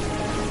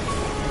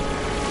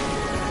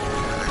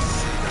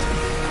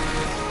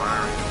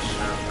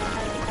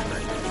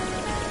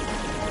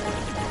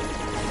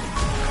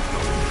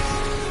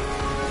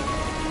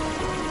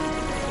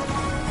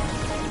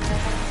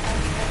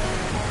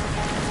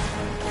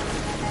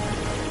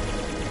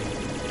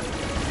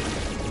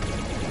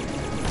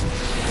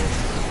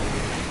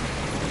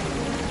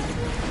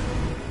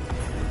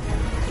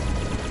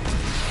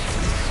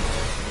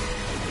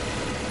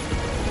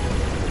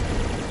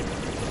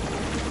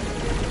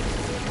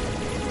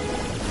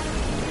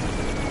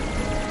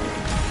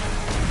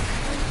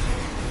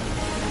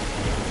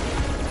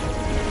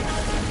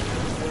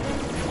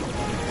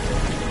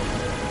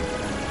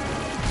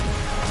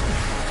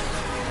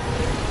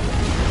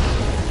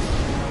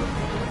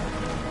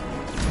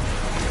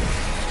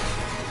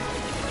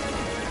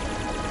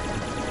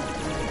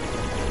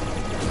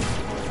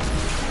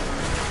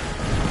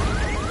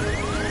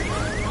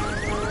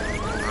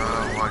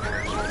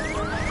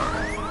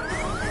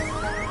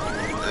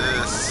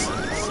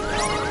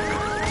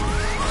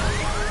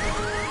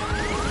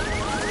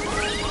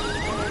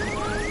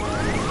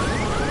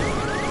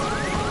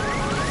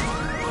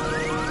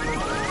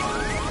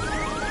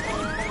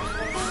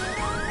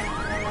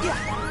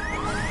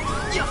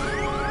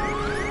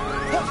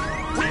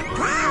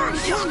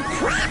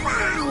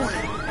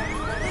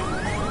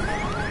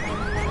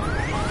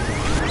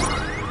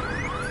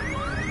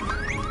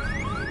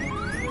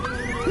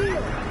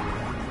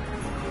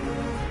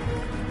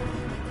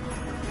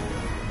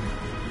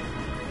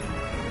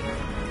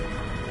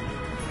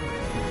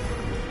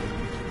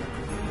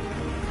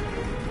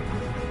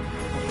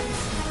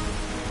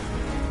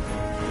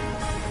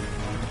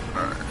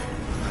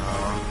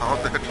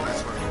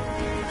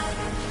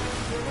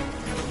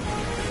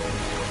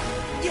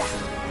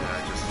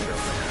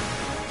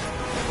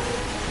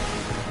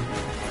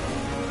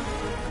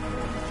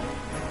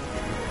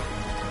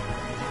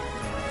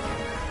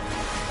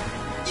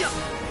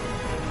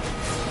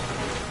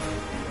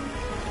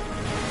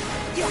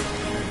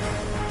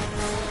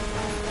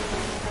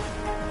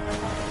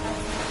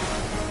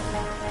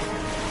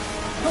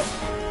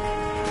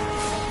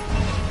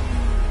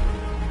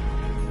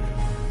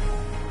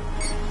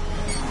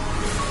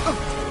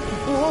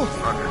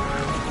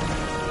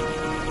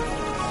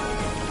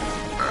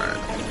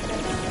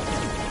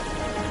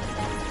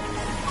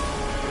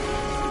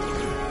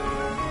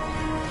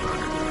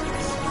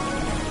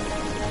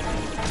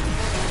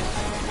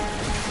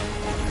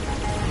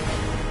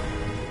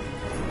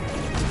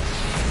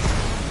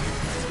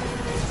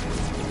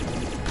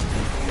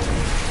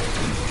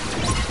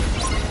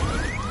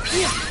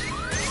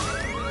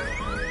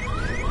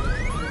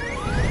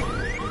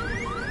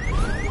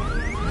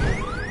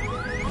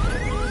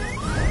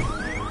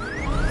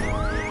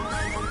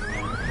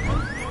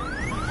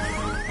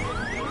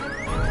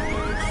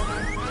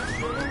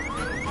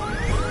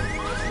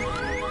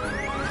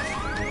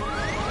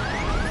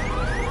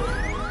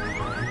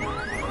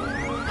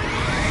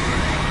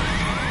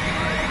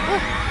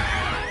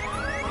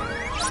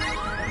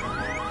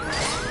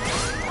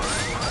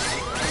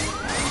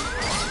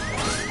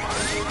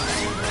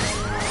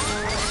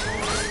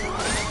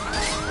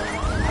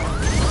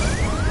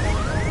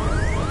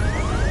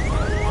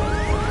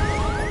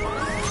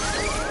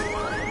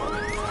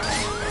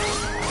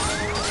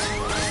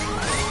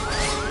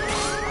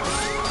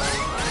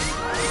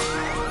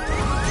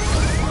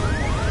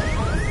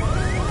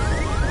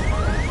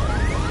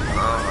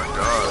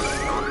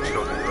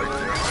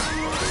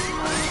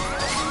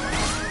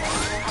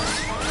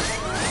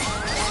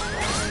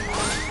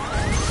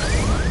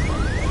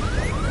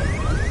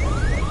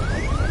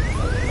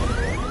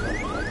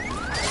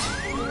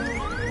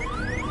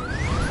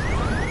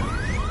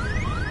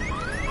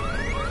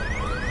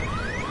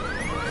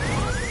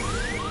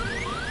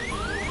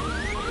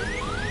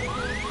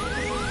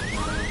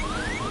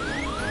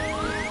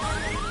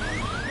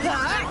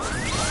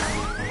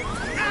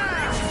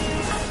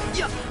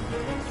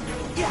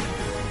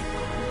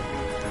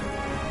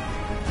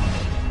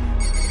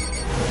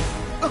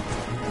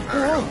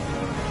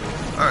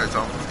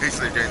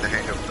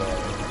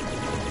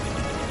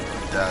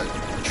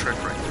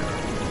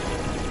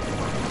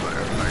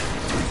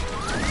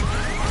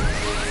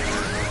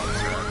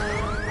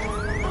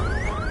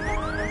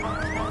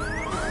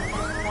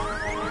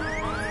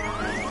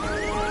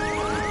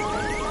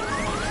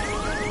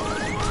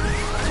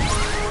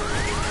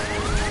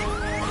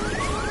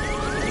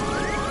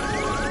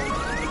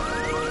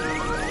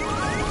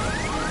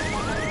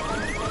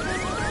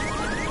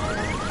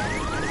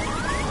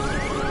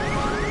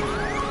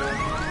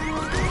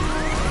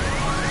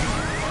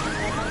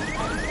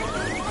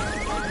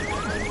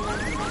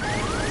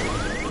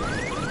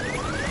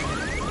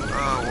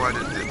 why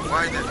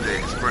did the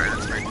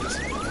experience make this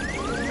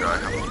guy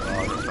have a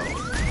lot of health?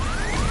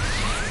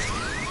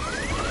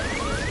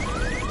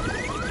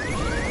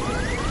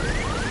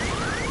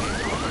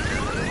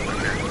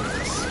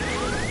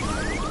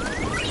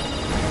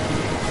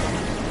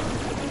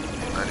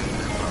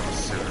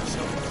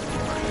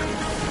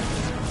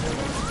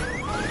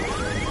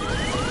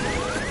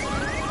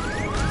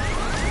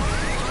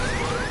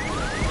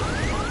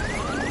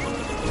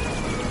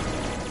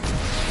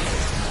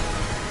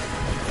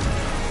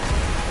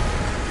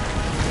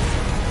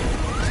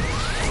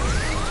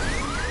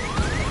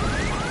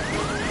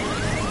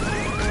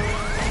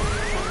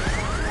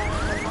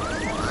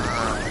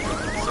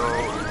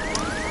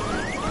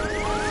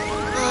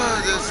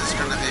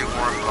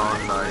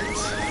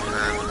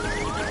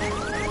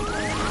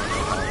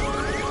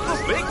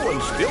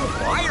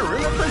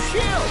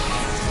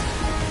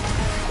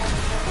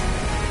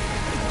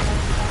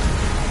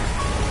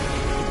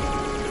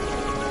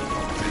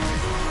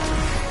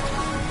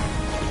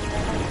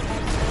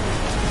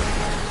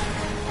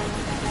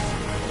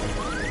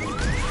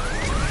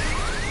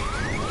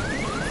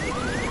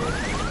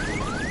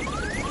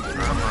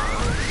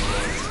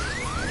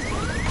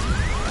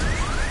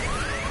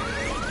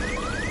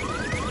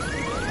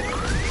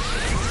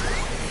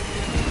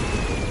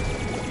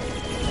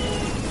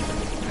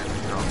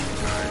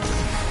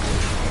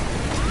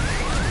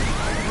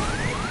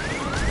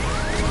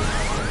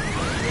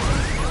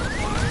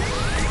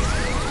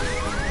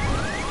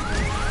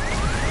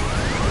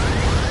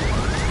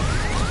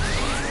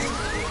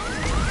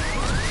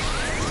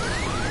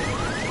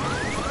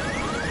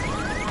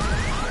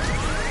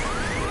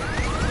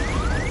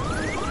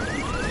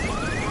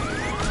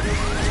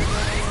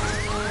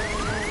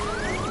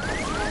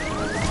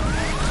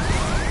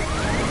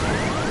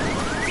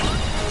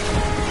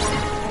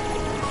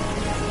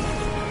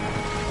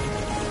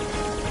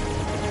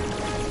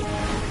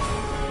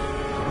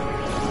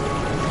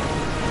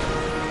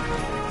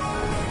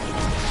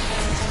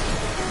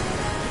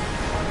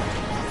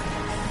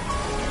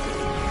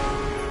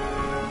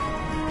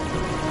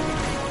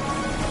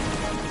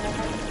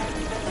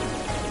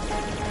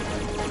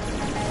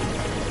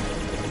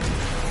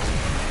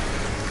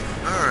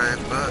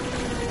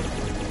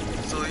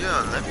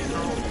 Let me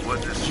know what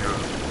is your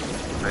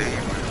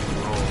favorite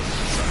role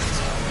besides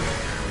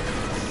Carribean.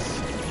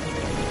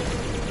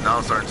 Now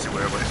I'm starting to see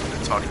what everybody's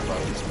been talking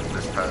about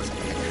this past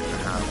week and a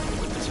half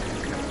with this week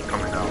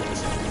coming out.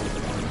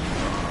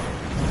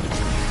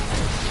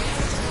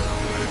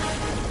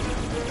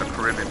 The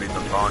Caribbean being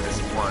the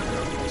longest one,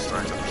 I'm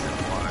starting to understand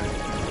why.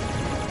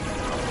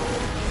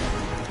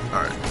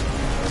 Alright.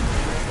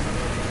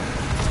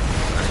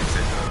 I need to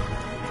say the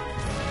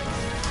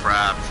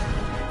crap.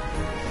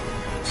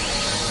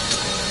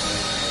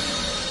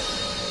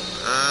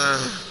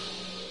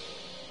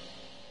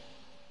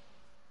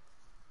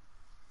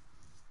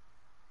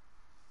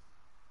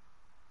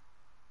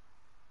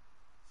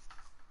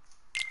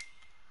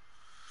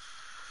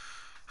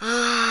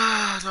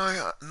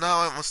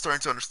 Now I'm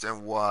starting to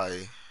understand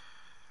why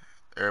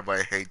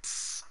everybody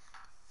hates,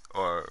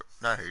 or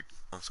not hate,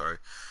 I'm sorry,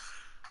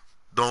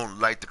 don't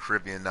like the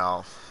Caribbean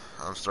now.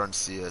 I'm starting to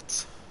see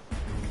it.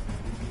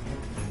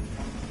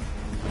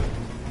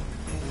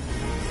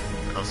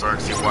 I'm starting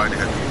to see why they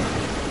had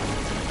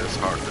this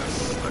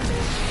hardness.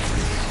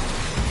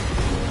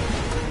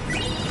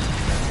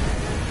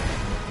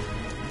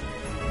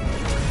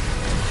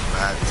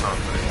 Mad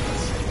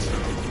confidence into,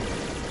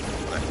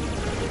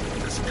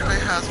 this guy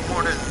has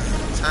more than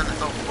 10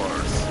 health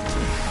bars.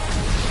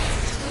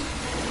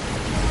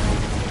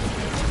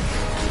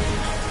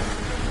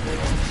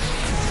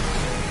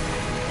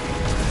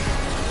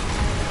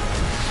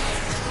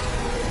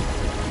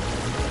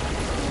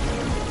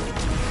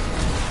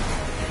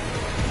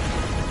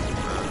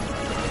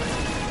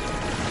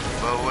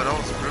 But what I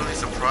was really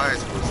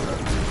surprised was that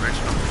the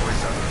original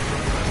voice actor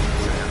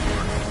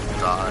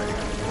died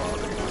while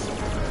they was in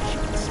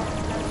convention. So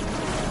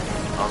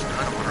I was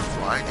kind of wondering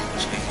why they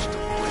changed the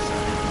voice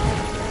actor.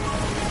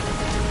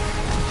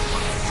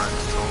 One of my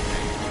friends told me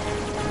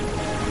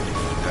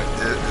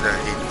that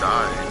he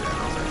died, and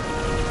I was like,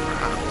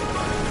 perhaps.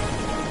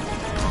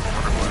 I was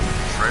wondering why in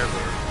the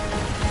trailer,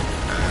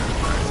 and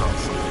I saw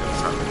somebody else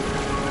having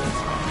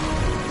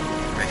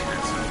making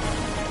it to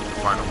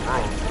the final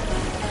world.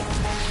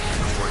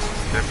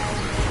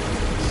 Definitely.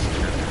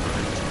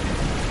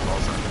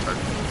 Also,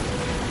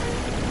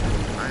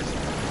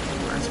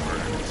 nice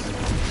words.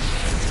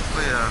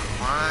 But yeah,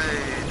 why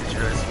did you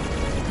guys?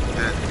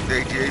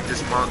 They gave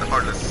this mod the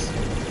hardness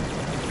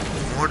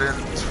more than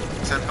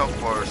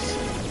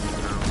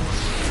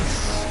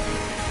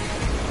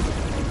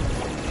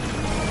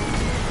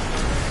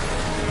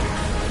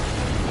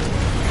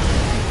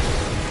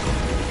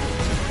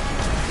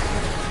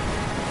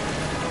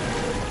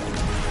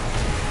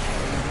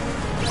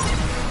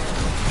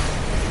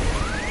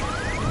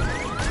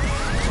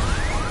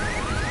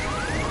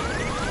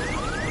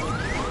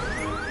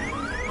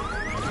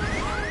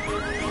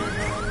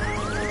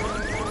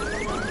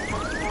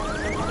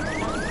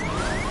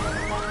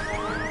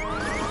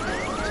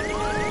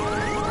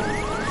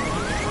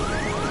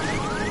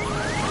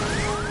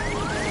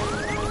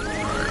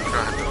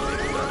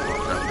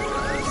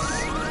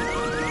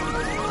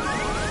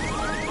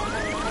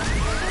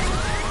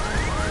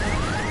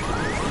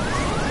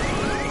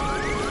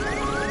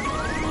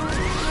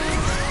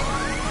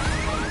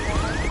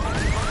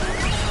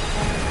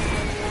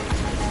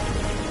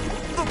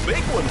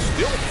big one's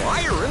still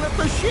firing at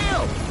the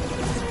ship.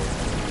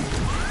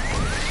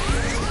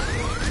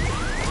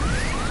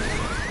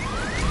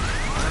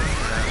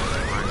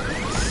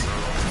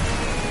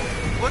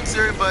 What's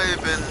everybody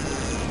been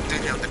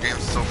thinking of the game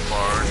so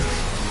far?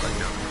 Just like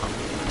down the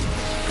comments.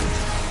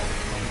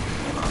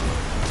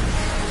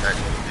 Hey,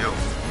 yo,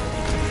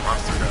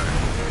 monster guy.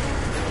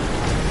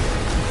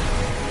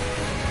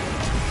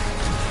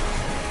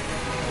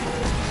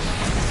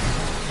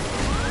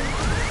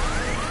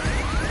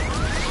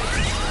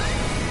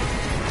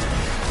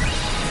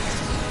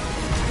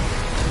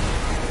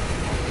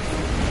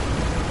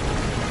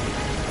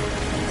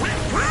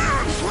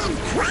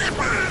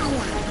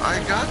 I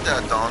got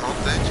that, Donald.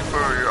 Thank you for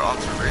your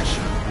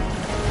observation.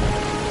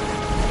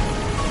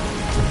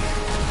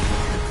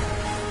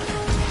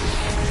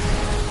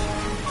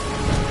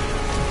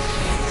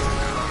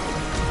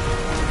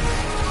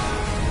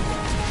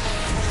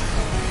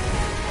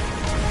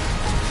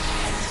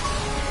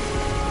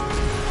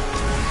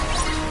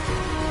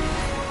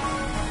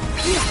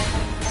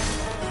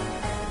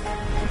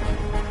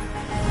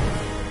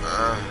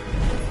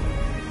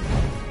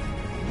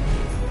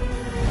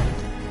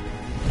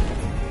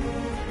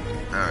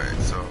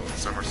 Alright, so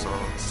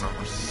somersault,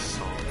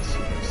 somersault,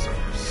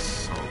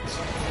 somersault.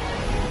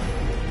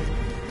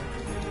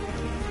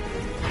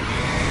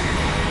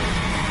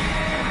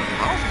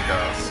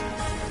 Multicast.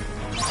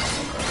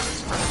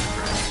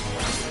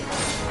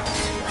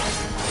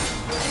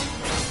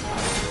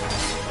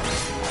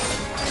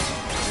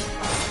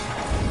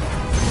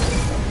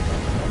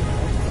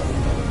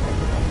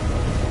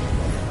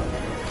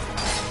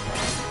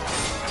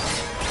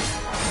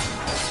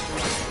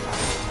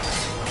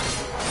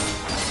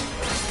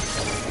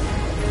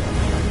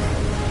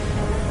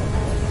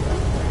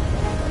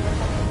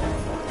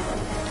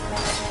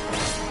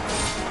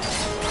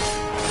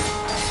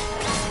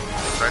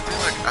 So I think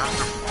like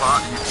after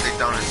 5, you take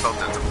down himself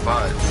into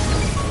 5.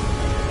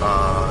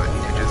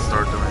 You just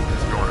start doing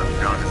this, going up and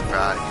down his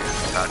back, and his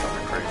attack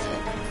going crazy.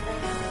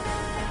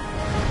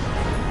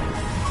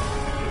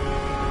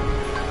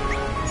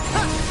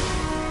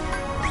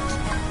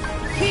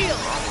 Heal.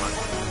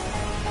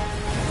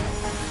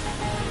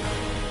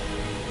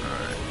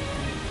 Alright.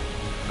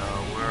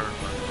 Where are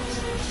my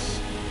monsters?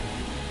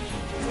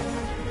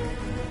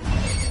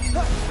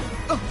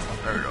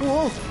 There we go.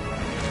 Whoa.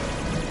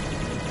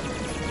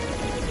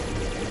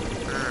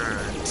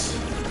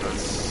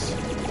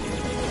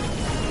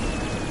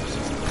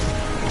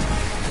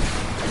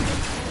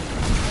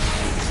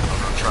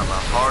 Try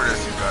my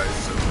hardest, you guys,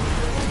 so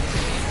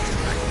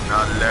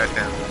not let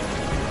him.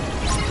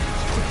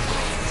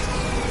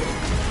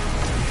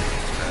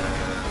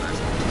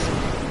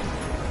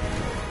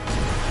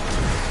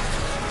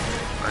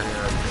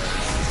 Yeah,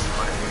 guys, this is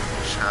my new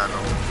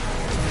channel.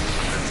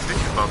 I've been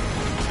thinking about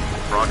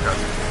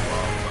broadcasting for a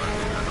while, but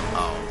I don't know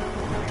how.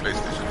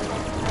 PlayStation 2.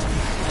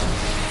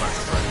 My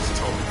friends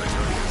told me that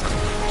you just have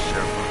to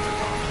share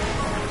button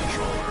on your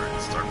controller and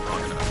start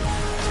broadcasting.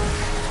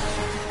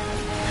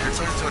 You're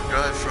talking to a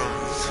guy from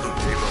who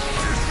gave up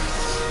business.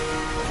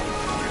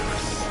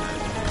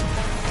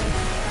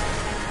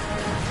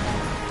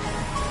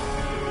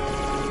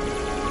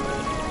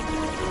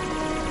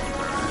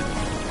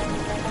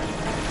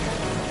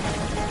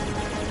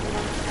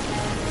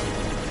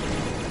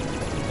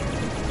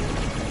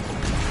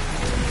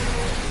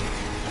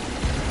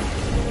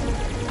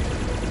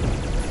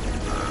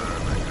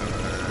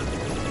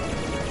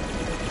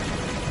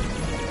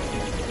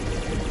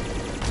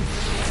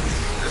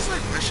 It's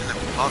like Mission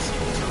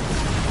Impossible too.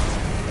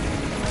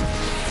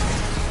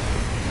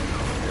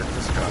 Get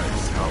this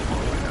guy's help all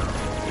the way down.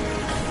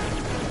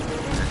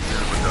 And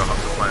deal with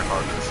the flying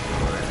hardness.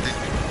 I think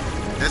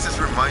this is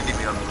reminding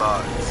me a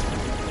lot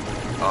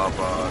of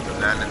the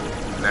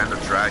Land of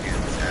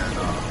Dragons and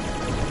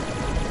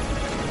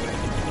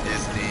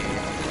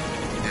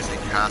Disney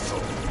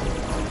Castle.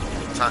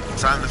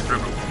 Timeless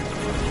River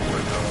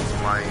with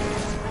flying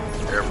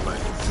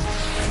airplanes.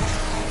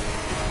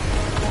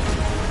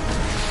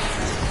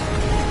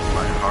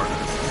 Flying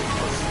hardness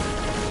was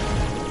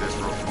this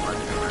road from my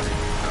already.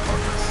 The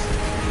hardness.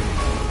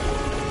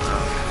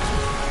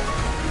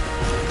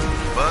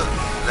 But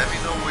let me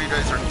know what you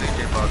guys are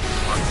thinking about this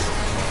one so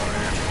far.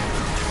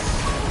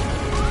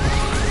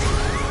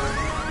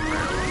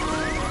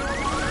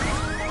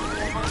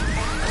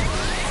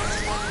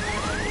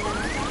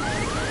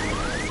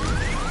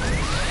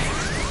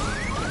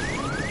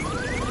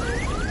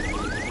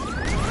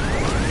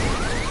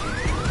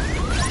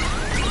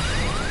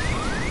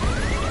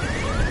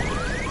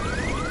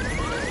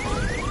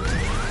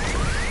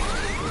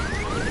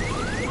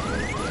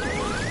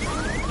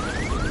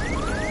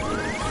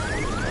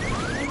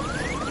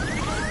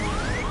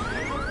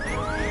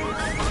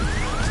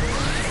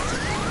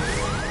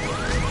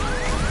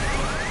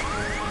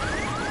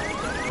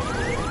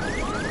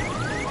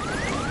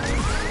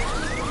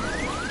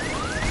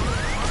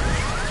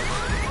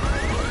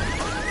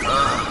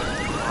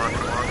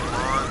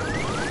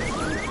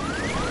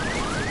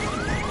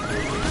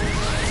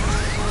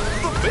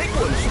 Big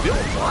one's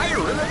still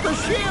firing at the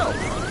ship.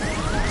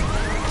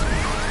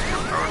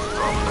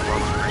 drop the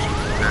observation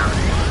there.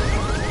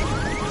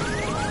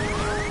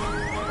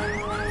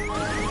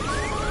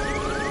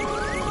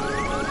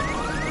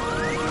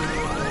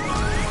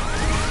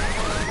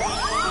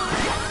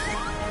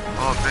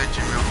 Oh,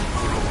 Benjamin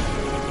Kuro.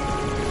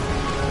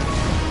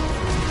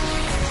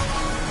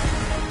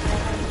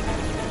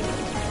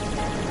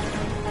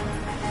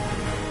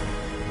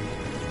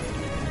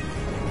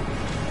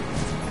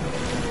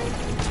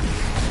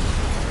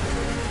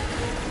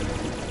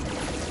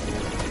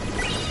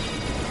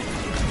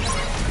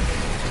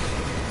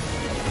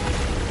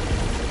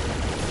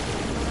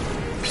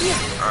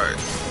 Alright.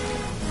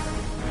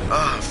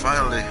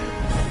 Finally.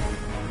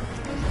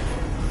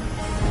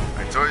 I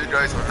told you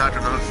guys I'm not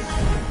gonna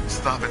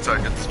stop until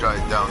I get this guy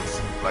down,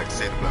 like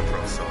say the Black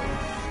Pro, so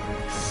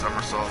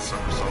somersault,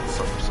 somersault,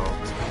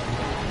 somersault.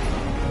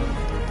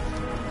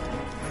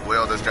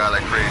 Whale this guy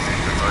like crazy,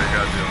 that's all you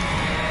gotta do.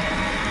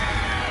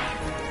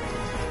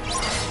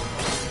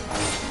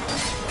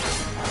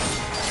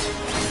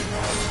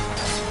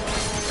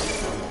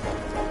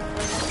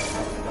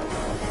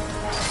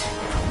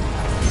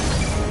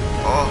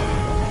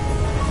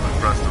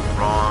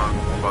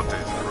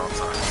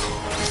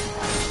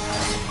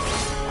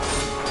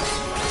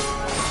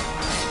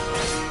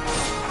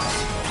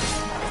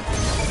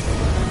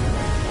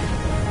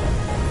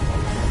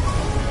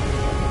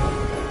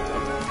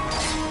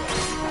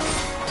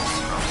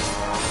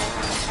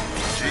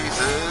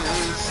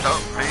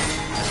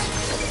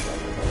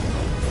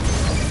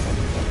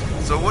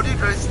 So what do you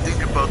guys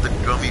think about the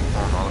gummy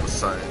form all of a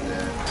sudden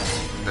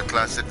and the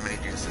classic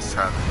minigames is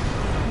having?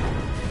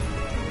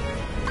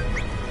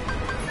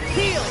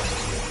 Heal!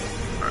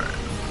 Alright.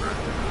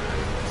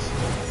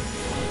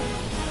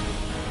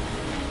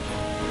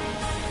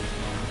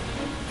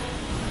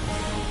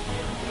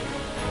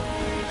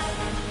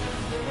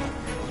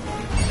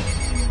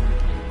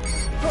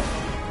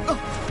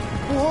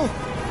 Whoa!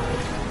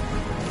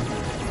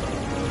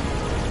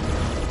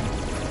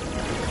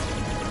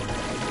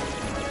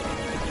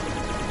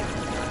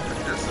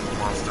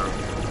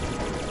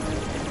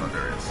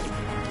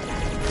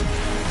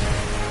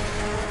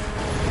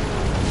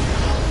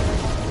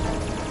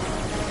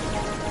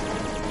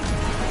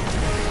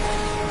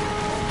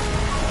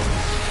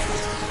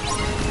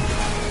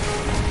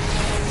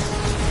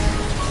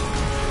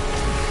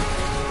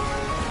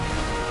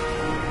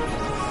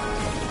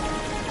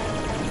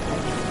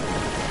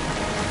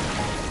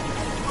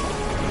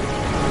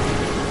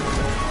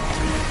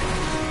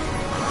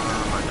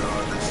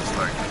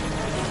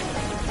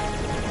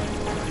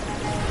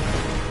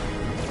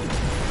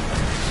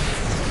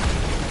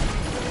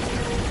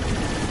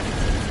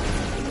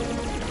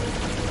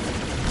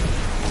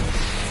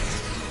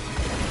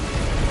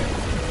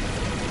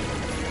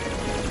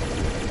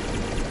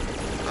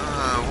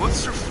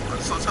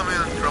 So tell me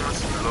in the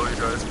comments below, you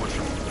guys, what's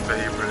your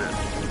favorite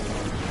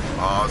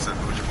Oz and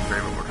what's your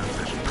favorite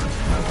organization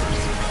members?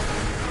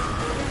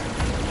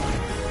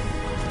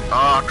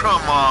 Oh,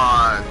 come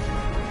on!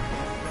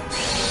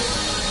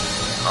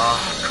 Oh,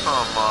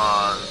 come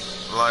on!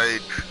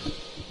 Like,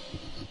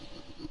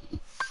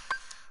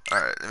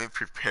 alright, let me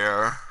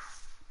prepare.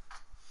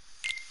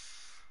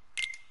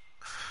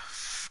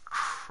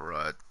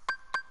 Crud.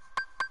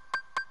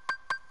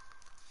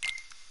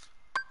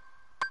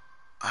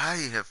 I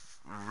have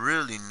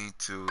really need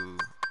to.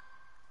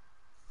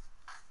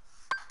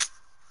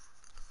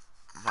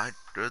 My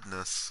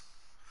goodness.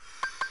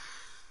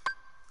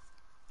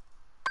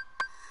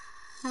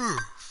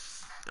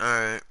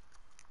 Alright.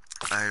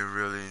 I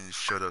really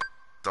should have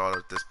thought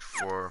of this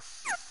before.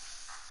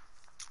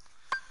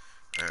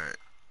 Alright.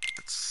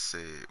 Let's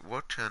see.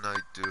 What can I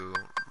do?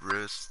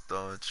 Wrist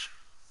dodge.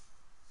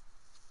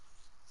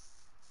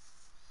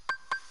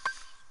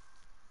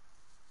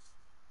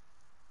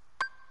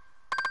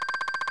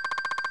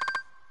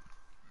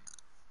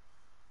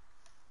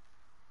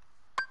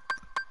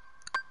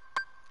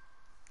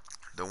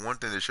 The one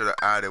thing they should have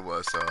added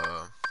was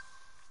oh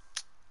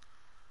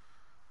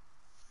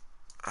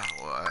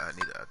well, I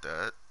need to add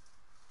that.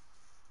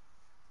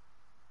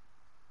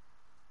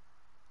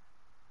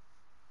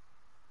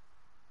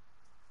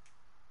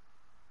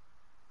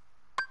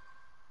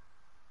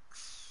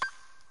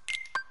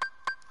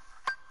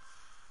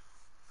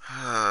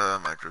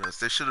 My goodness,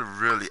 they should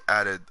have really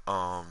added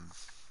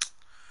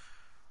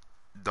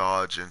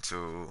dodge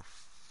into.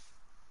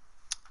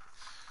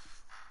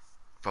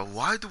 But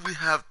why do we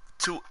have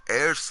two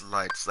air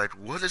slides? Like,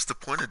 what is the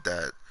point of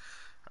that?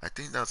 I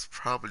think that's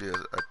probably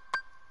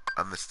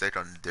a mistake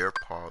on their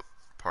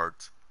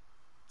part.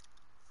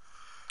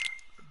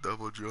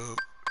 Double jump.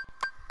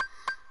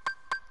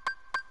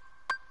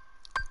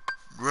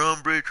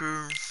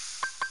 Groundbreaker.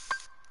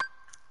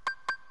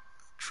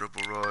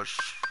 Triple rush.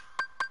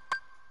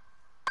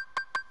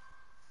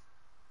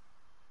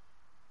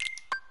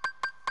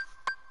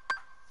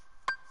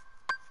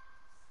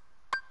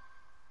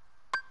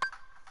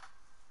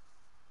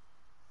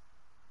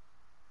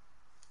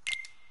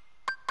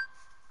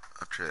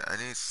 Okay, I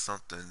need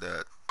something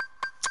that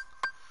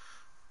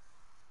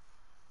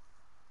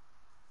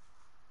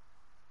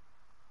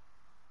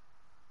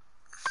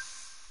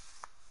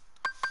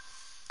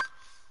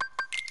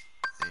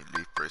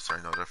place,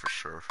 I know that for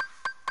sure.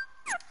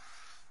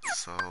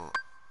 So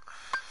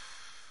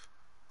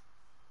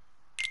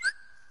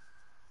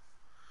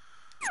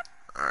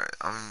alright,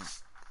 I'm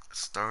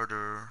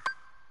starter.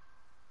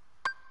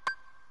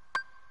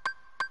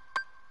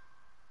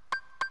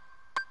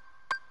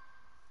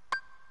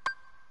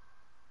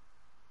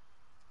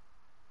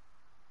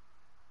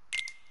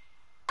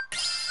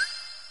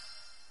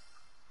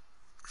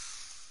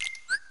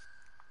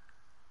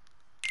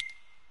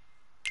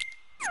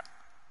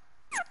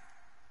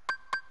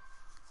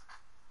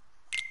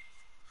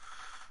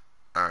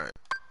 Alright,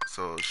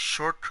 so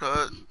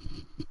shortcut.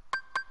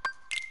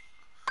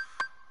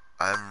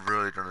 I'm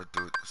really gonna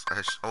do this.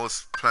 I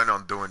was planning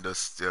on doing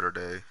this the other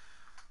day.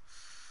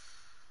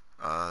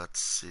 Let's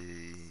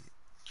see.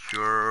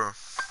 Cure.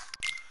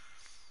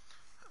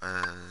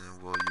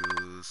 And we'll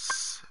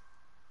use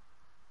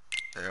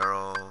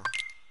arrow.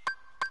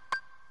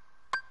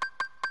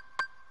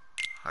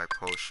 High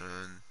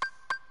potion.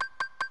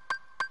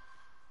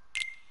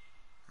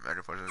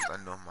 Mega potions. I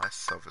know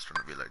myself is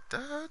gonna be like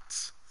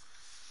that.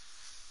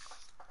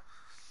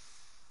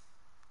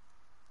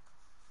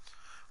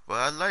 But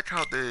I like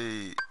how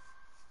they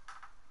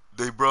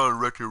brought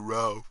Wreck-It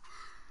Ralph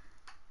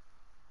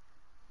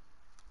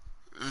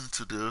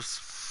into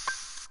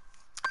this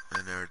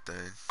and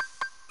everything.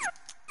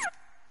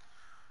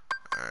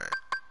 Alright.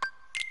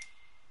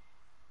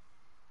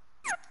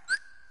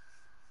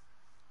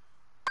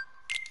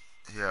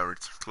 Yeah,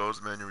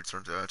 close menu,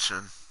 return to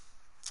action.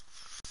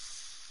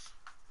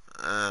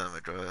 Oh my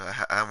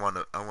god,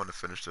 I wanna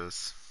finish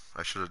this.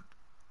 I should have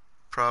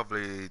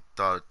probably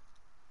thought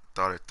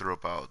it through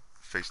about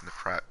facing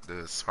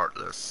this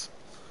Heartless,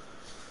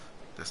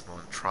 this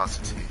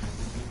monstrosity.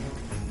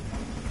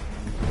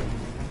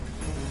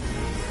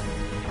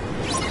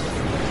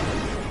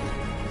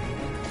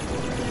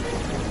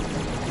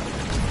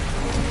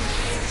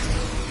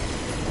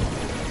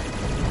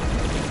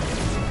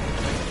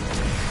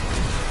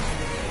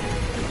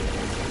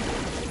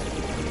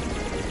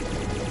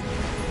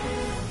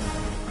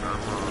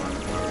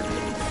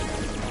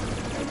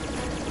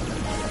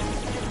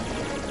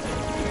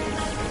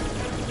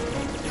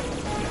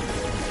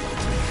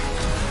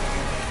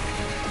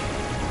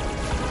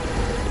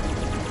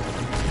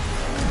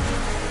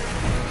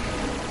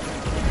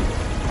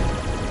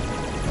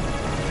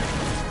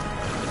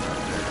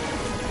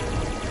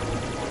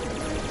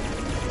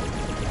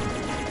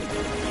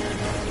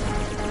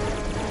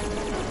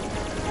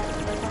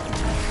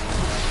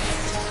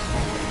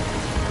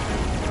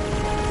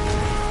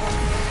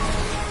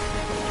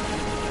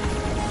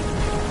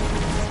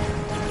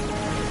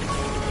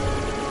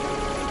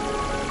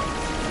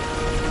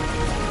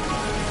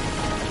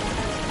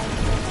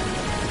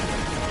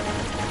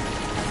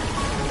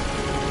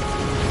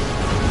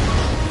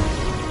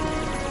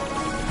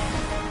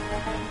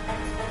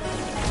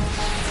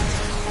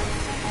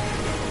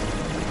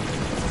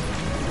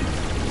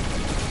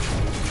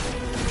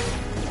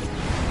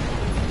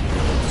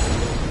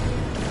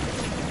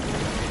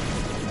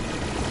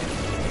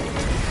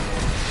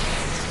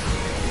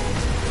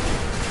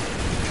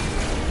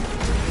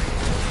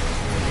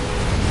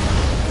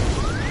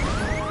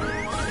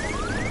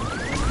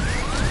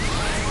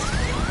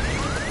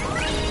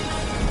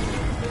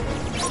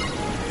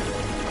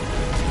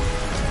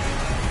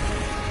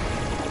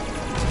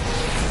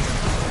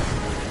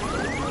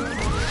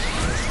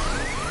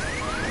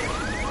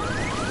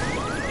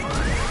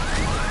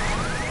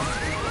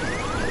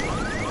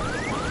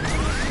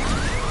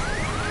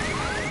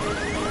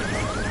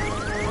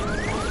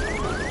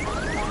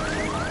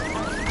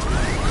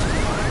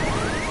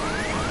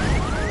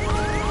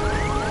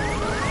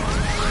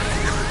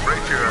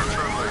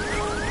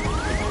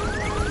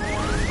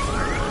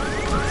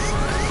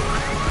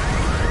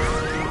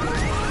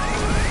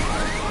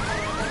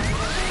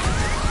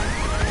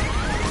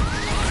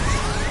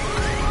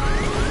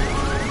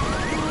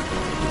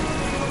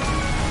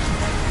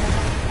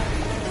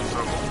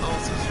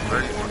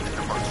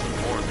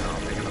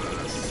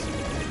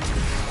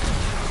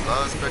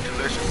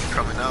 Speculations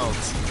coming out.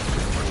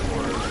 Much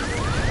more.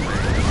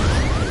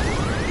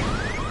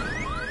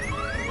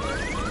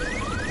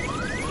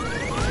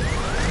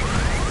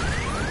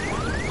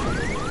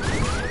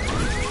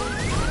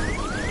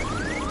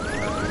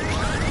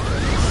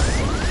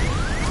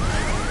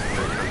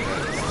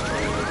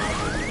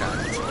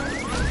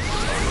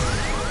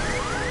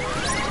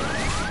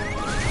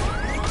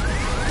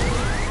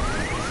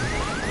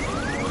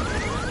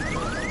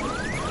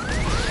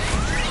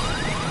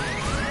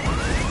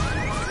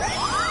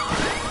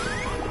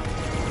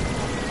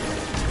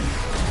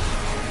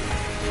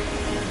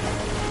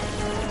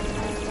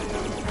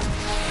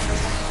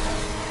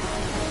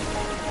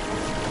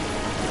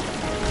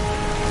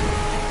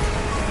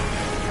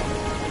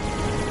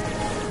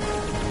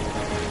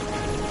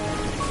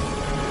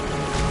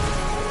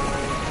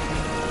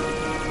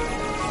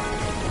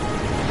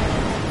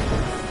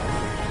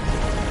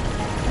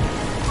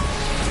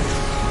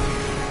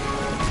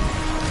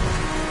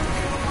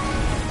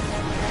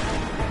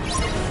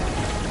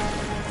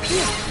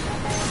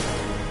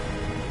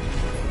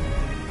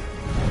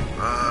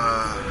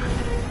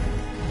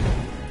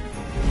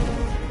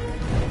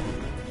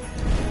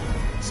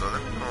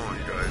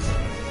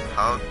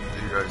 how do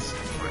you guys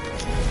wait?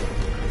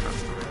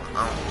 That's the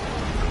one.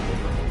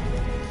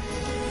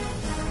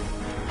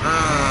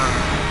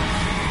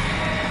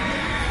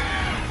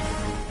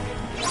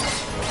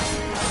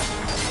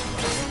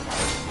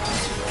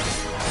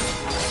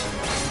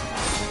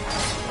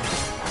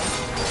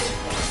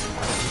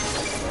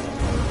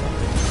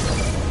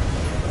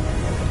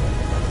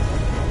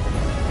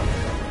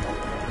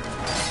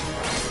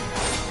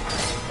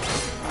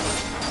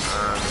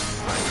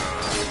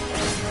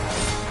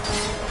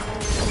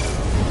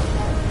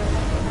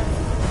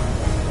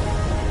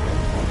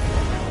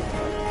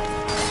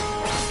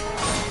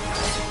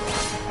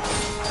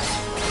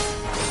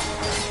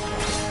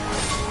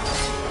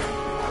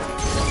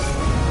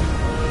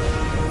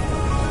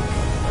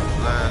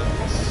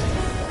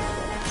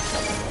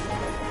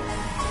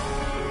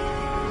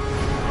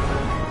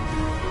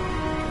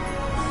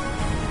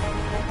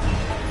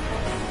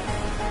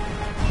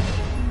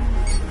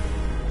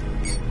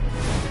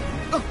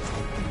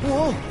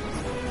 Whoa!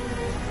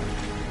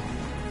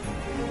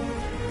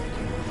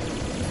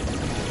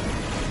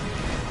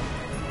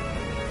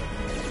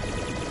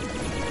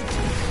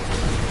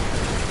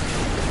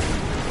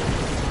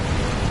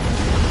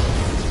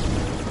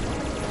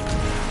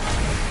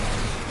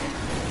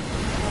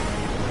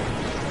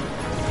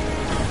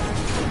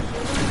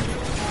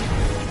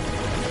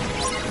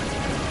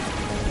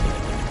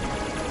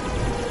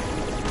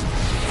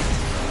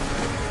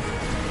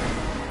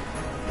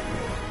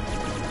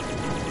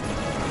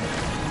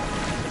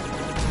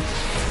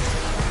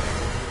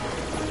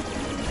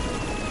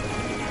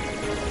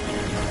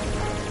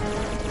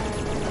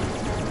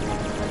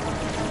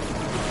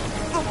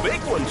 The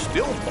big one's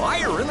still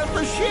firing at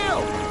the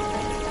ship.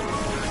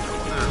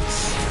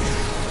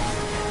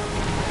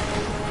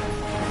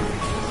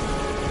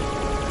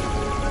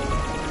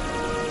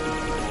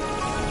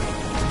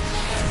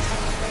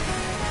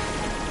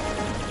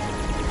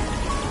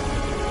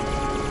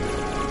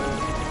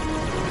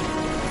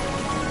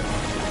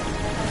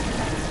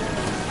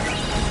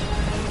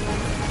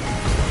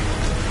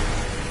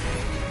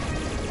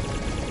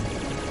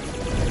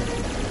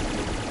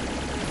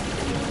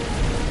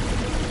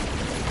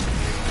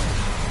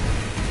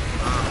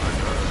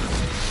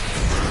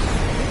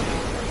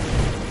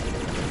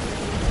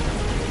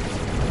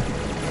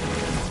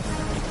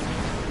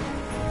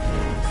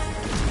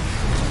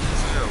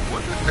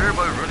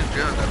 Everybody running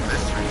down that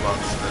mystery box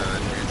that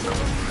needs that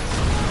was really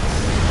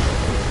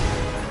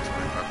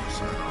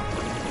 25% off.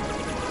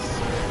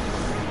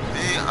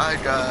 Me, I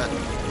got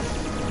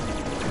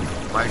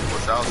Mike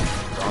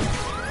Wazowski.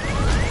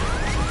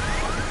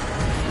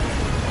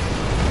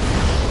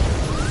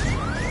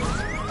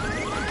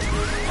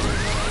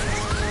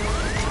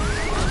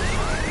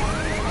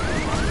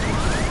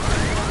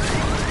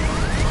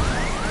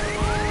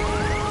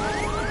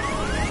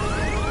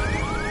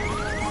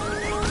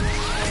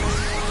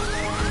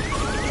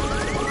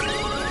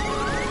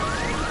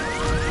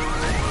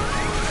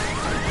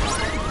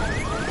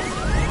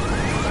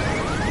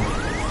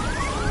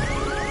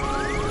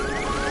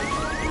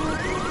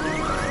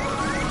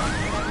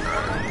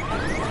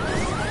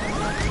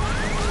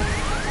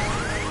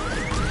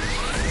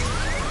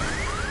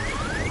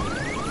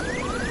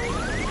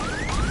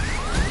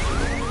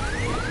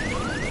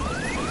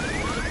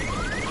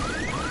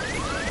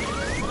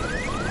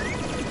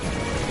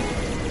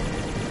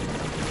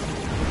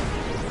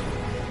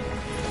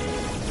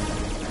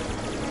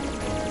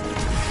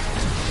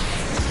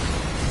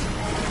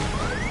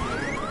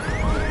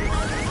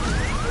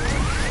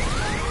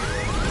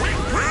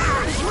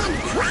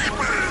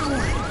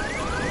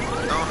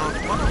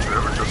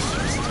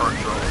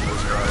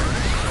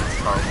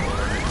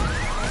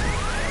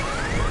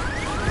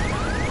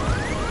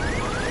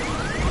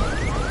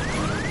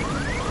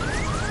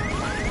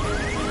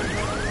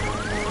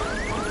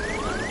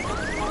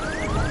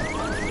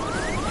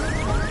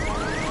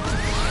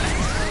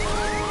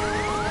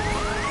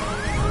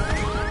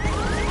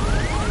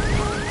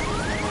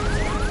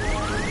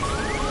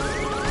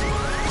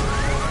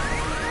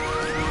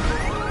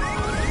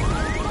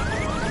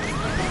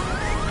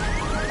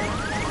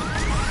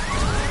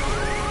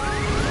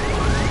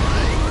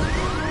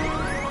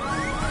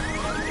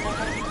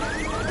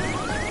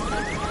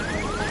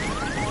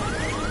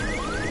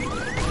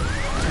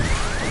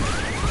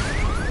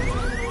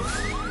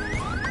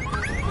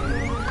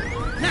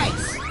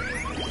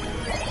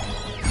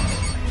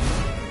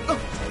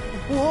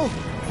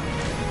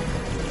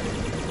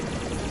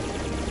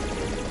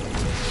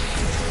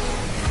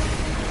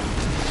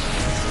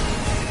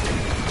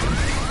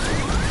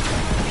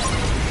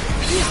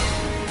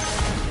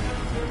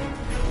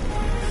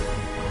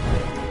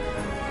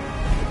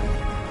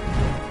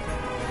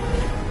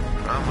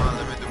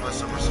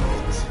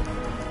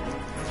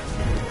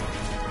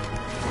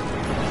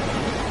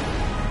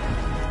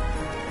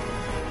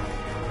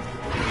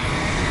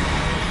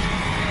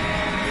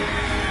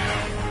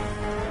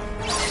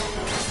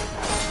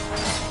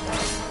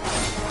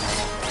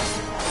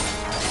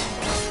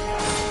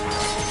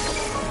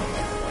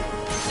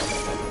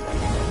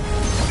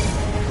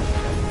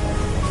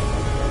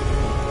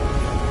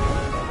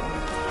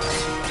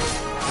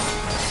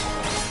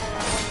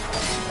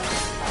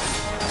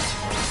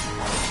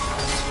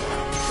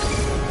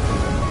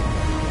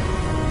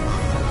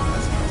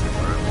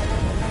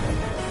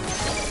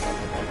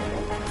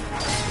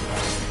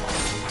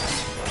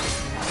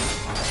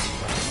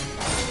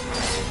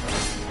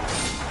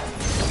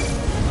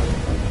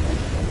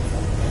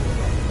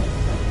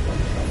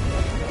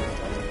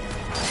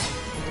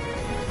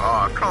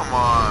 Come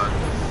on.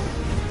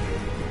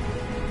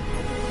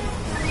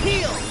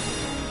 Heal!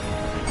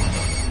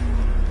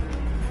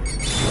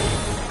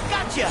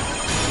 Gotcha!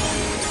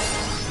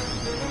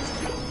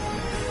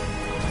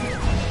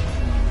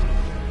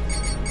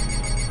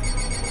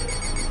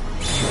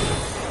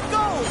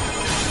 Go!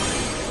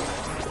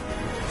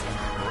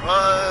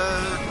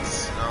 Right.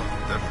 No,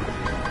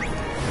 definitely.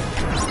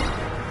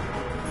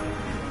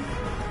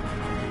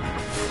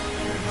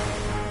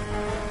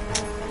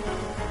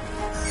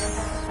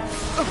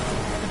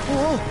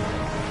 Oh.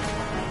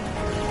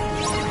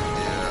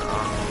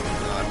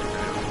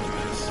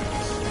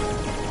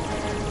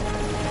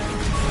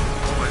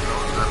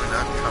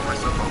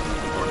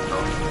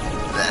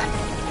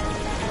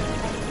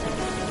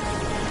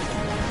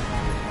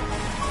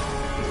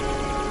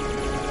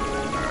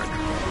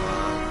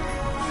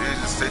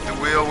 Take the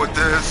wheel with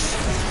this.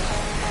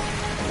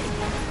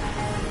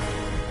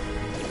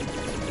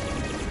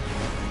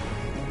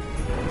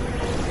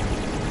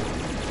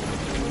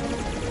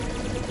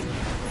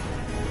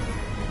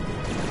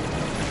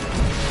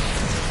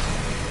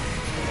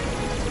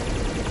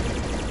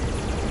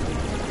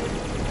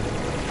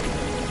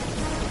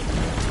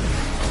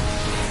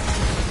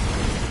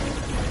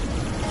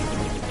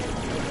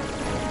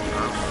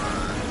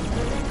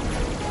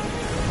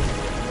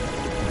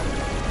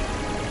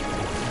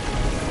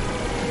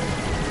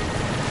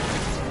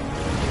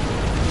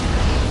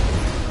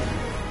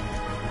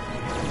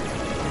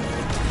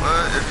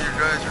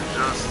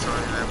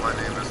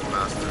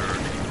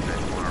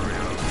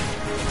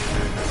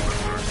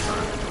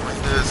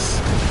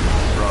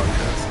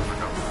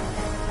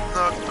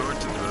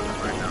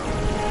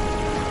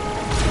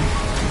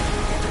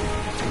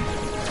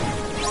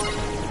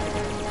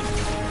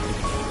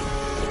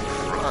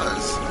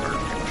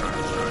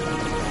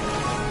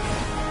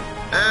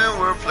 And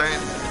we're playing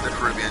the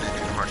Caribbean in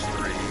Kingdom Hearts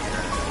 3.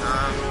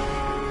 And,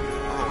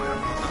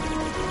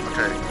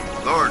 okay,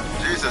 Lord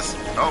Jesus,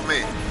 help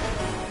me,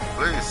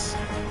 please.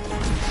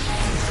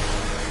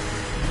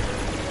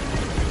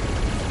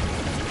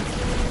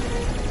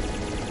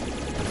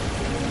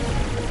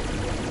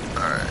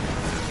 Alright.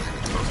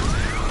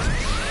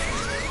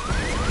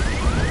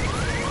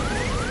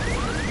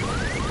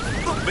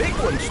 The big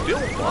one's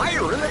still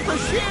firing at the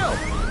ship.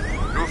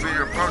 Goofy,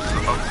 your approach is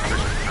about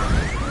sufficient.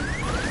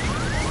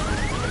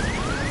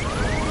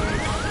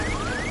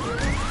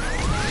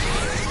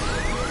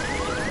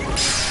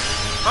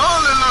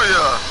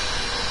 Hallelujah!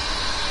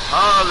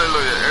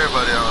 Hallelujah.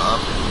 Everybody,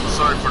 I'm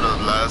sorry for the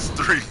last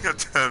 3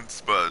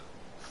 attempts, but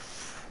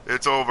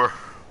it's over.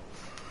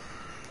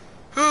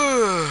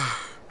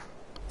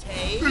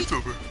 Take it's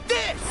over.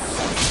 This!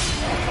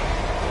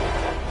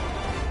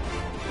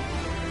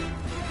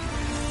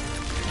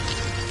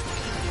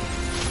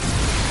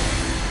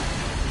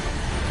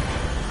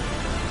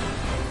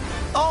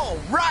 All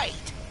right!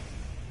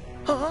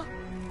 Huh?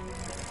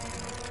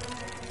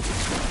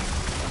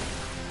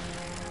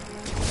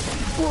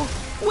 Well,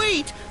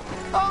 wait!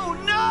 Oh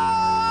no!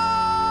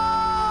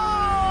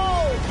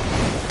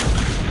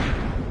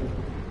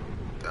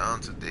 Down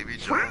to Davy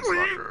Jones'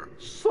 locker.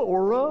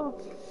 Sora?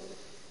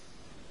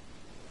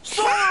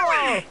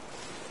 Sora!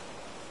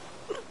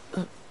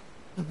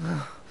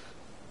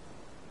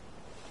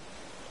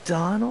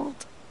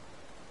 Donald?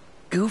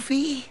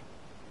 Goofy?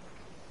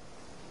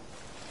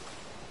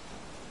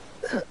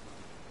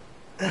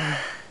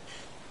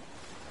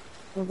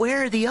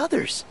 Where are the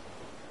others?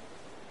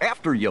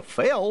 After you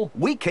fell,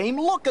 we came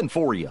looking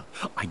for you.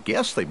 I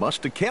guess they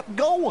must have kept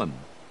going.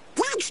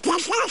 That's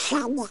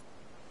desertion.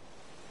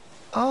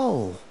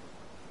 Oh.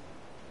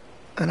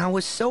 And I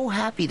was so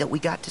happy that we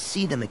got to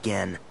see them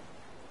again.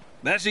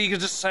 That eager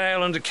to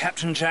sail under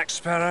Captain Jack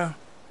Sparrow?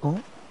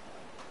 Oh?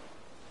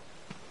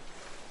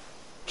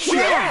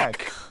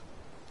 Jack!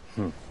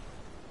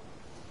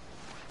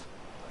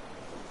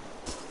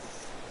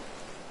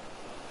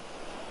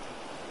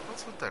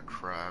 What's with that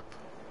crap?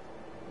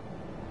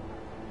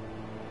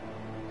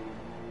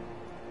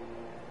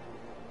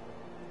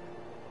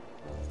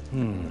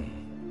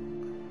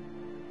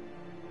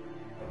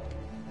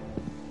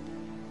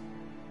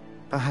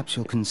 Perhaps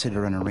you'll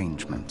consider an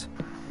arrangement.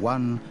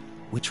 One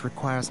which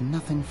requires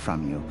nothing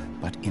from you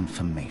but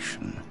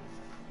information.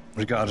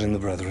 Regarding the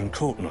Brethren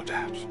Court, no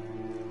doubt.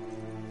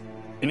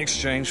 In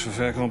exchange for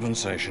fair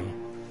compensation,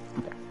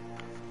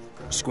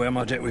 square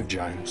my debt with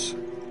Jones.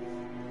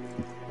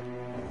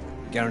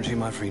 Guarantee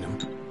my freedom.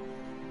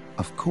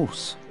 Of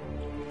course.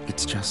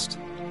 It's just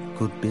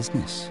good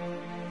business.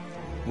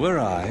 Were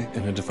I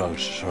in a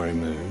divulgatory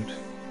mood,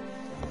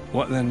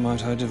 what then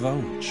might I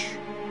divulge?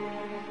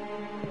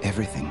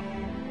 Everything.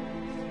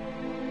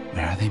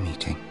 Where are they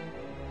meeting?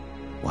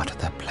 What are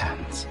their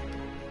plans?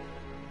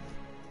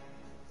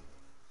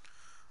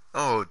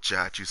 Oh,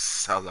 Jack, you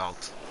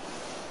sellout.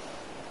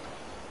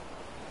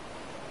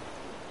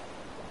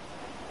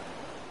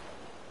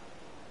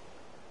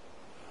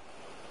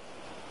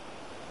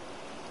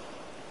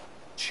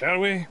 Shall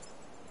we?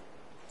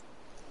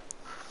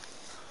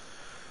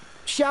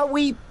 Shall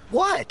we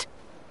what?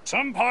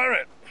 Some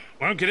pirate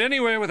won't get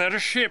anywhere without a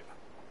ship.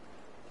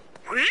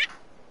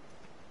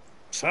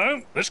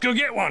 So, let's go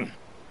get one.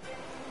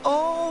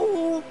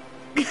 Oh,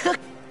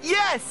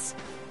 yes!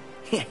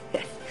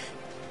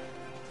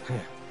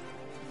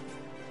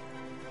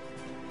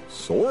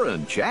 Sora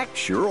and Jack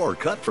sure are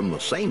cut from the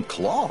same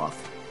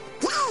cloth.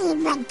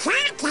 David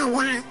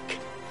Cadillac.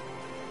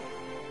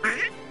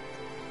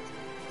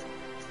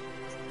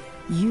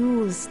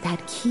 Use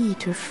that key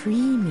to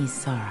free me,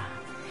 Sora,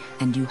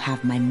 and you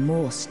have my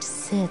most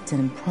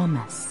certain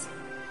promise.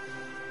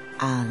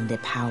 All the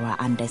power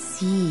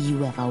undersea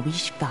you ever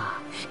wish for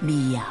be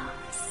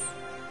yours.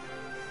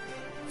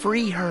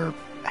 Free her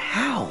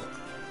how?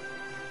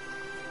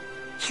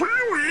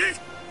 Sora.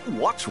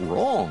 What's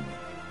wrong?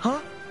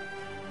 Huh?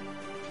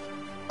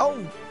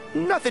 Oh,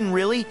 nothing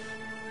really.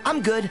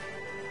 I'm good.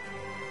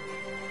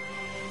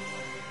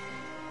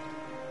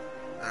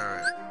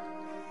 Alright.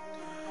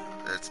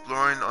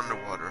 Exploring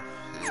underwater.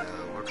 Yeah,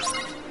 we're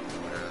gonna do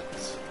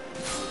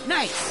that.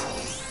 Nice!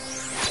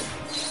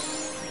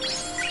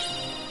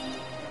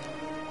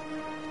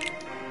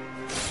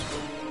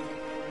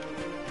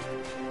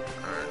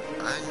 Alright,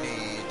 I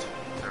need...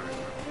 There we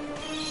go.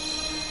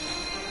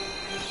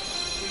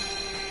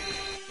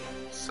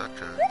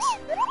 Seconds.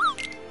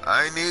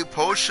 I need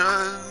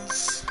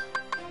potions!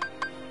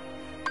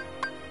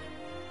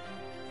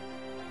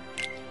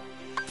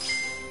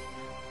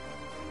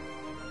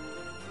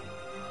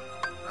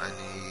 I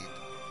need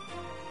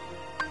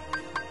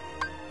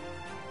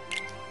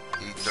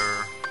ether,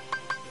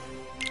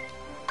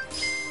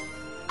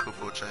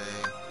 Kupo chain,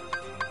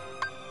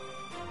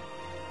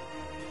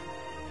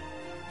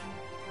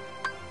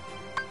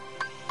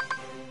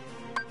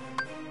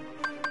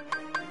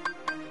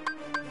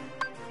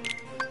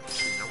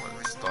 you know what, let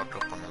me stock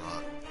up on a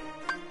lot.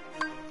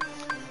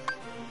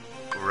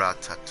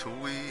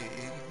 Ratatouille.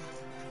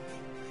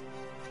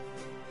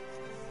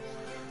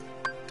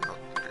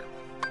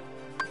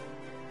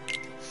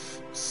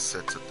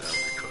 Set it down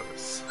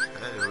because,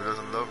 hey, who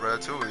doesn't love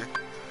Ratatouille?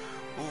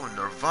 Ooh,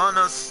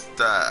 Nirvana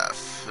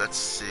staff. Let's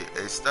see,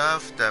 a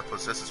staff that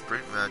possesses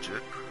great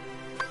magic.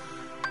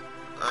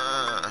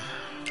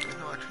 You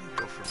know, I can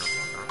go for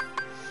Nirvana.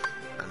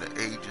 And the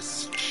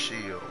Aegis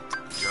shield.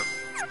 Yep,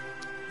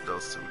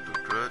 those two do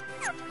good.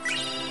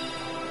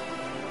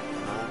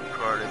 Mode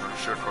card and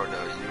share card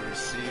that you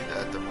receive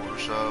at the motor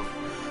shop.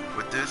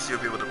 With this, you'll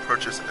be able to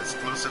purchase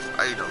exclusive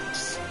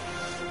items.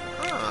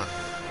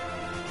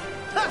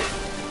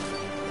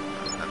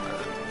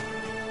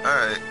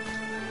 Alright,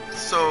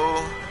 so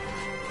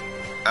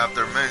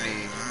after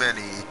many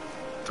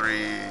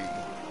 3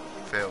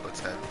 failed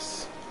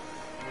attempts,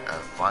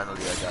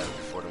 finally I got it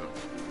before the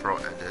pro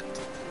ended.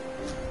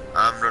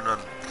 I'm gonna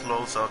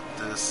close up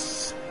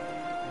this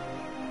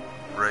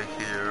right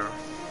here.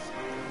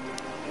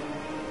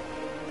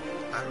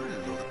 I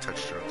really love the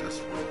texture of this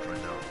world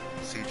right now.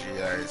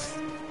 CGI is...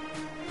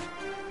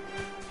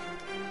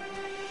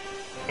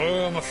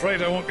 Oh, I'm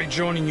afraid I won't be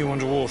joining you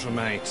underwater,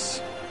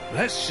 mates.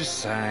 Let's just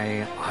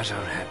say I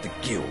don't have the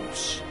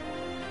gills.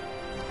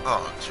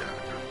 Oh, Jack.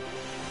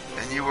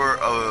 And you were,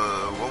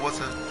 what was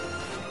it?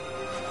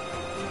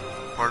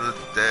 Part of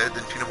the Dead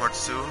in Kingdom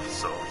Hearts 2,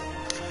 so...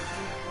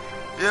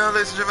 Yeah,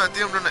 ladies and gentlemen, I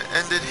think I'm gonna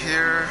end it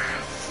here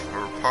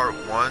for part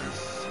 1.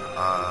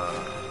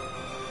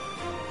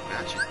 We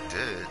actually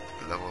did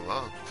level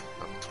up,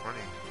 level 20.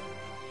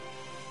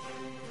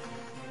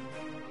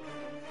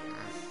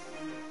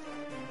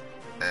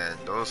 And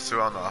those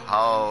two, I don't know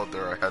how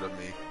they're ahead of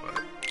me,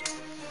 but...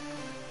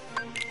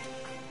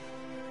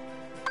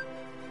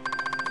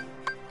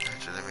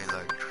 Actually, I mean,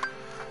 like...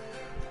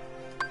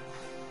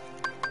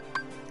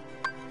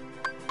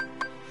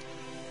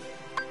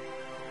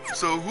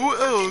 So who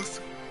else?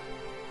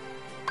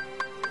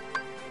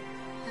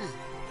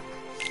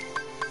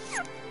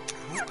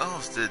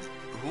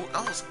 Who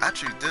else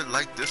actually did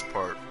like this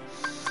part?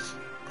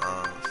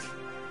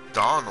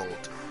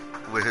 Donald,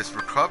 with his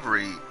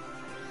recovery,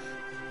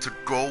 to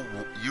go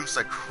use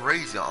like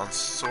crazy on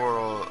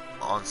Sora,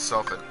 on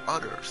Self, and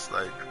others.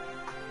 Like,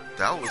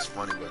 that was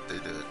funny what they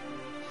did.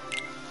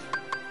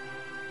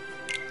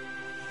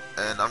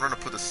 And I'm gonna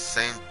put the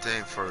same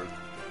thing for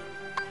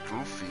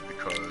Goofy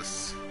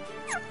because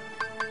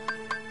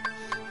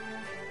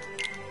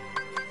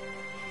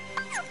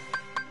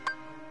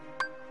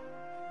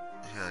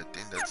yeah, I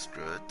think that's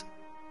good.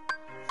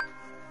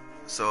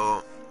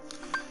 So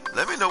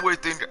let me know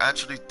what you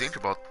actually think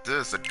about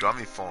this, the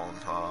gummy phone.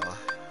 I'll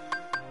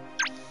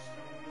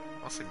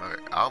see, my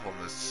album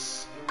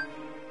is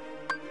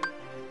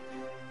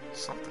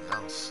something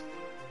else.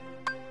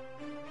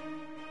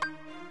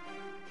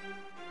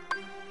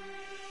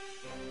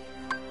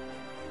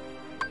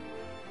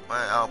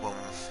 My album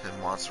in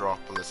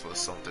Monsteropolis was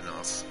something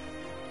else.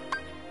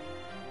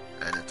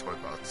 And in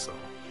Toybot, so.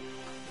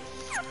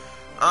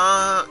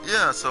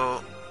 Yeah,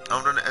 so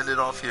I'm gonna end it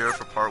off here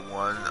for part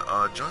 1.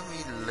 Join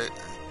me late,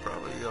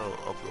 probably I'll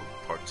upload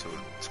part 2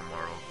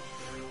 tomorrow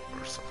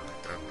or something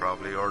like that,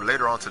 probably, or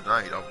later on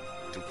tonight I'll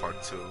do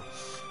part 2.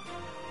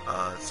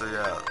 So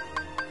yeah.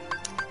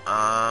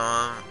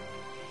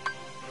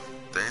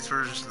 Thanks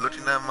for just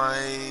looking at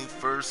my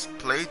first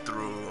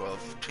playthrough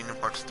of Kingdom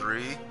Hearts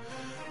 3.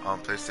 on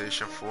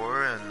PlayStation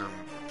 4, and I'm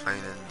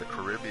playing in the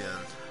Caribbean,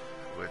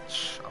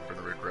 which I'm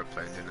gonna regret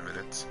playing in a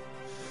minute.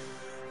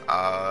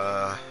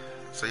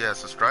 So yeah,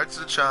 subscribe to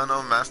the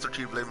channel, Master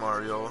Keyblade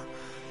Mario.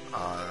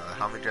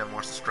 Help me get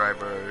more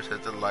subscribers.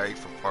 Hit the like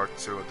for part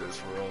 2 of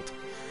this world,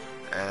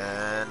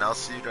 and I'll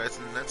see you guys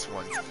in the next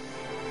one.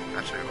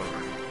 Actually, hold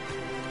on.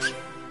 Let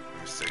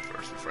me save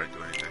first before I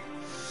do anything.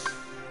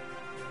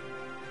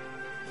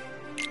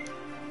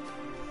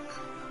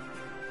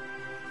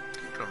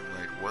 I'm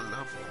like, what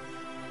level?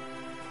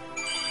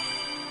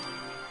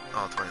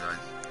 Oh, 29.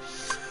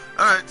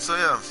 Alright, so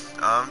yeah,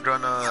 I'm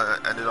gonna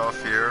end it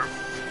off here.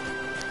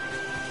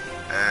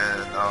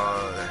 And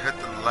hit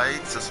the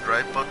like,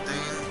 subscribe button,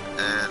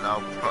 and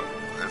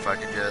if I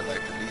can get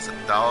like at least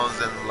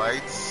 1,000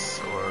 likes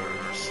or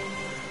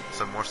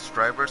some more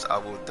subscribers, I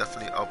will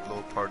definitely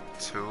upload part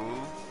 2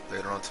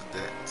 later on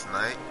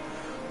tonight,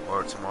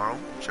 or tomorrow,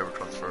 whichever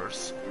comes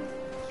first.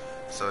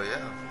 So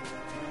yeah,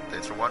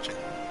 thanks for watching.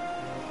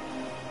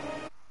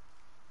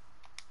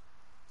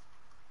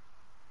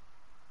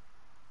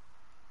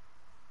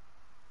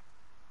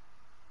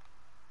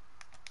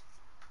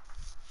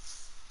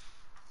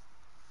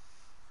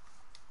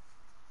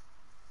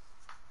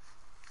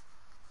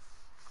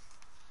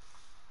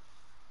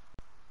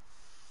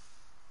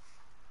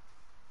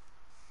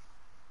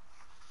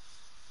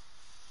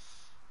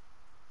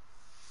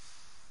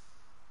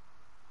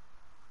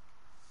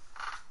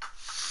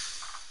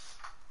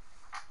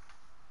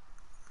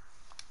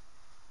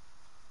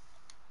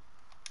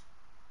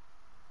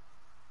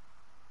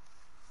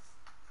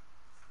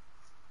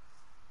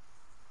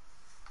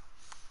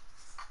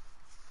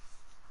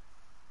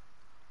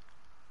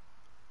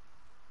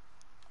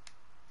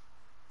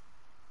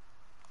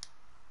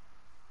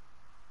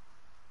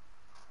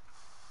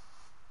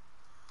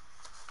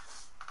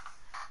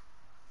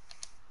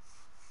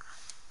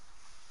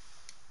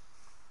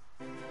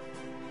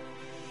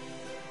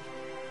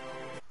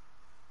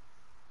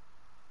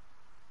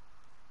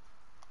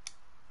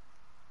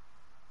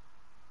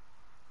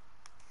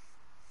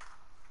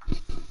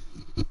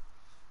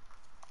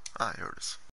 Ah, here it is.